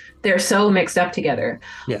like, they're so mixed up together.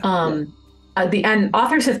 Yeah. And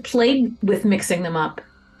authors have played with mixing them up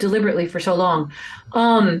deliberately for so long.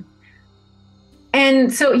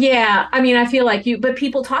 And so, yeah, I mean, I feel like but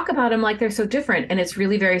people talk about them like they're so different, and it's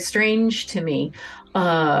really very strange to me.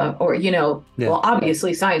 Well,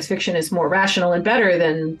 obviously science fiction is more rational and better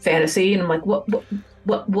than fantasy. And I'm like, what?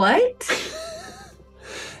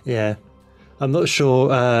 Yeah. I'm not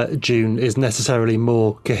sure Dune is necessarily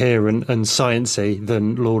more coherent and sciencey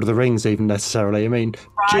than Lord of the Rings even necessarily. I mean,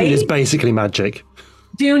 right? Dune is basically magic.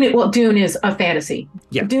 Dune is a fantasy.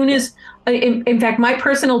 Yeah. Dune is, in fact, my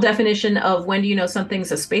personal definition of when do you know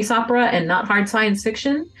something's a space opera and not hard science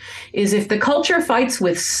fiction is if the culture fights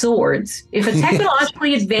with swords. If a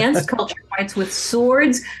technologically advanced culture fights with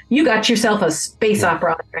swords, you got yourself a space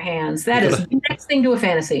opera on your hands. That is the next thing to a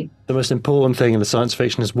fantasy. The most important thing in the science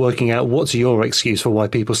fiction is working out what's your excuse for why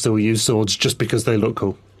people still use swords just because they look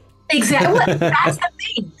cool. Exactly. That's the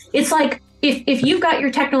thing. It's like, if you've got your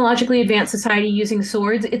technologically advanced society using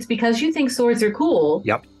swords, it's because you think swords are cool.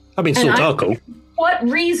 Yep. I mean, swords are cool. What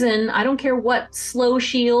reason, I don't care what slow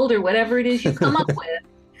shield or whatever it is you come up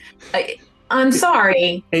with. I'm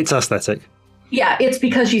sorry. It's aesthetic. Yeah, it's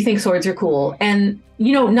because you think swords are cool. And,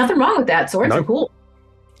 nothing wrong with that. Swords are cool.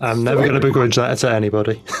 I'm never going to begrudge that to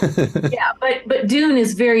anybody. Yeah, but Dune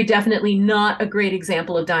is very definitely not a great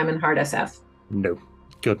example of Diamond Hard SF. No.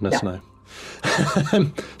 Goodness, no.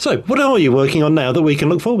 So, what are you working on now that we can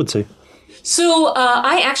look forward to? So,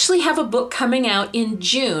 I actually have a book coming out in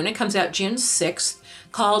June. It comes out June 6th,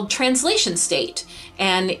 called Translation State.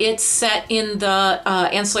 And it's set in the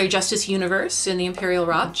Ancillary Justice universe in the Imperial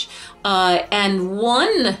Reich. And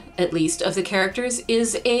one, at least, of the characters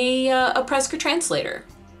is a Presker translator.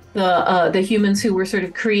 The humans who were sort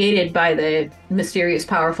of created by the mysterious,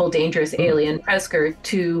 powerful, dangerous alien Presker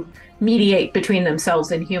to mediate between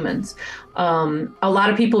themselves and humans. A lot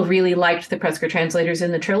of people really liked the Presker translators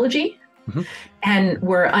in the trilogy and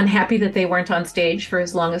were unhappy that they weren't on stage for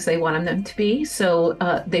as long as they wanted them to be. So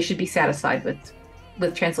they should be satisfied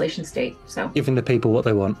with Translation State. So giving the people what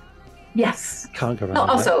they want. Yes. Can't go wrong.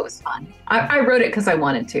 Also, it was fun. I wrote it because I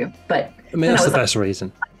wanted to, but I mean, that's the best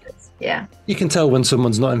reason. Yeah. You can tell when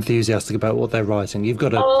someone's not enthusiastic about what they're writing. You've got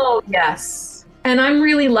to. Oh, yes. And I'm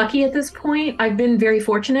really lucky at this point. I've been very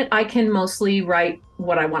fortunate. I can mostly write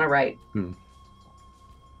what I want to write. Do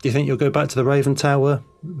you think you'll go back to the Raven Tower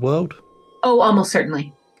world? Oh, almost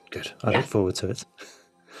certainly. Good. I look forward to it.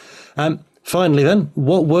 Finally, then,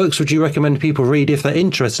 what works would you recommend people read if they're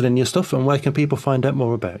interested in your stuff, and where can people find out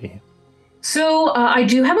more about you? So I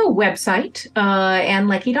do have a website,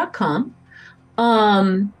 annleckie.com.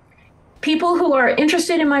 People who are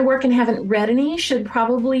interested in my work and haven't read any should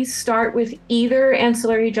probably start with either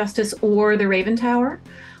Ancillary Justice or The Raven Tower.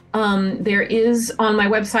 There is, on my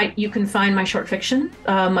website, you can find my short fiction,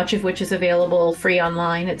 much of which is available free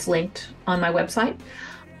online. It's linked on my website.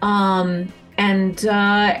 And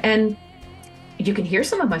you can hear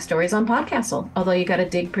some of my stories on Podcastle, although you got to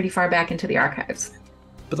dig pretty far back into the archives.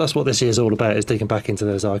 But that's what this year's all about, is digging back into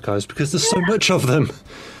those archives, because there's so much of them.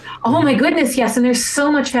 Oh my goodness, yes, and there's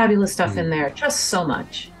so much fabulous stuff in there, just so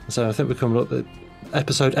much. So I think we're coming up,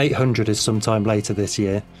 episode 800 is sometime later this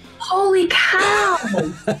year. Holy cow!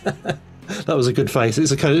 That was a good face.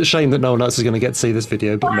 It's a kind of shame that no one else is going to get to see this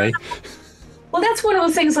video but me. Well, that's one of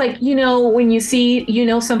those things like, when you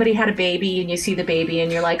see, somebody had a baby and you see the baby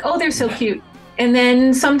and you're like, oh, they're so cute. And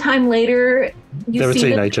then sometime later, they're see a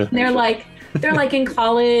teenager. Them, and they're like in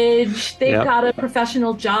college, they've got a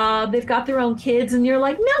professional job, they've got their own kids, and you're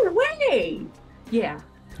like, no way. Yeah.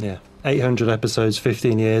 800 episodes,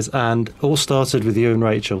 15 years, and all started with you and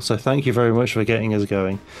Rachel. So thank you very much for getting us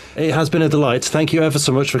going. It has been a delight. Thank you ever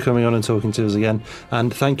so much for coming on and talking to us again.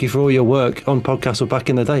 And thank you for all your work on Podcastle back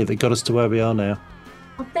in the day that got us to where we are now.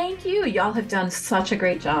 Well, thank you. Y'all have done such a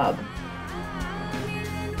great job.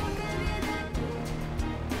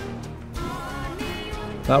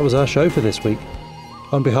 That was our show for this week.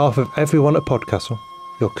 On behalf of everyone at Podcastle,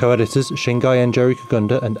 your co-editors Shingai Njeri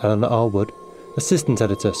Kagunda and Eleanor R. Wood, assistant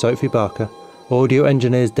editor Sophie Barker, audio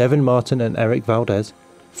engineers Devin Martin and Eric Valdes,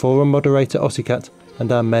 forum moderator Ossicat,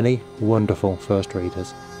 and our many wonderful first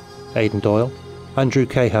readers: Aidan Doyle, Andrew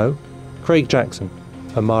Cahoe, Craig Jackson,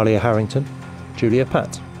 Amalia Harrington, Julia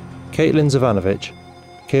Patt, Caitlin Zavanovich,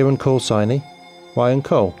 Kieran Saini, Ryan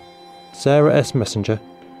Cole, Sarah S. Messenger,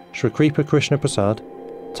 Shrikripa Krishna Prasad,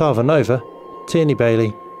 Tava Nova, Tierney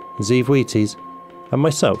Bailey, Zeev Wheaties, and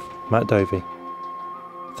myself, Matt Dovey.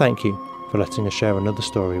 Thank you for letting us share another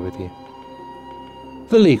story with you.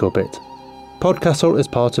 The legal bit. Podcastle is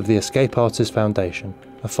part of the Escape Artists Foundation,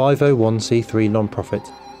 a 501c3 non-profit,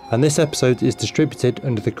 and this episode is distributed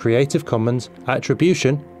under the Creative Commons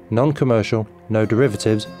Attribution, Non-Commercial, No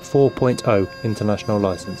Derivatives 4.0 International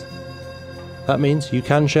License. That means you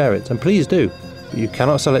can share it, and please do, but you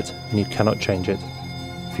cannot sell it and you cannot change it.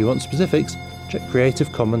 If you want specifics, check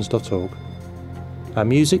creativecommons.org. Our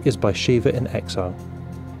music is by Shiva in Exile.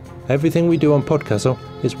 Everything we do on Podcastle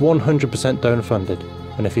is 100% donor funded,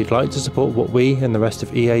 and if you'd like to support what we and the rest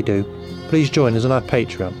of EA do, please join us on our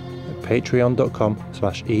Patreon at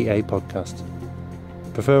patreon.com/EA Podcast.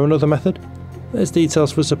 Prefer another method? There's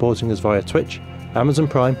details for supporting us via Twitch, Amazon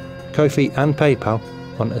Prime, Ko-fi and PayPal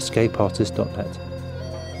on escapeartist.net.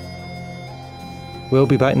 We'll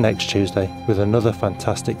be back next Tuesday with another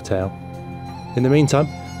fantastic tale. In the meantime,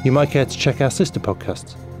 you might care to check our sister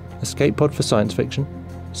podcasts: Escape Pod for science fiction,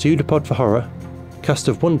 Pseudopod for horror, Cast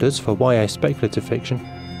of Wonders for YA speculative fiction,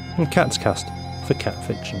 and Cat's Cast for cat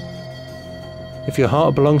fiction. If your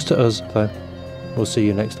heart belongs to us, though, we'll see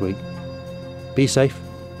you next week. Be safe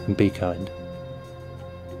and be kind.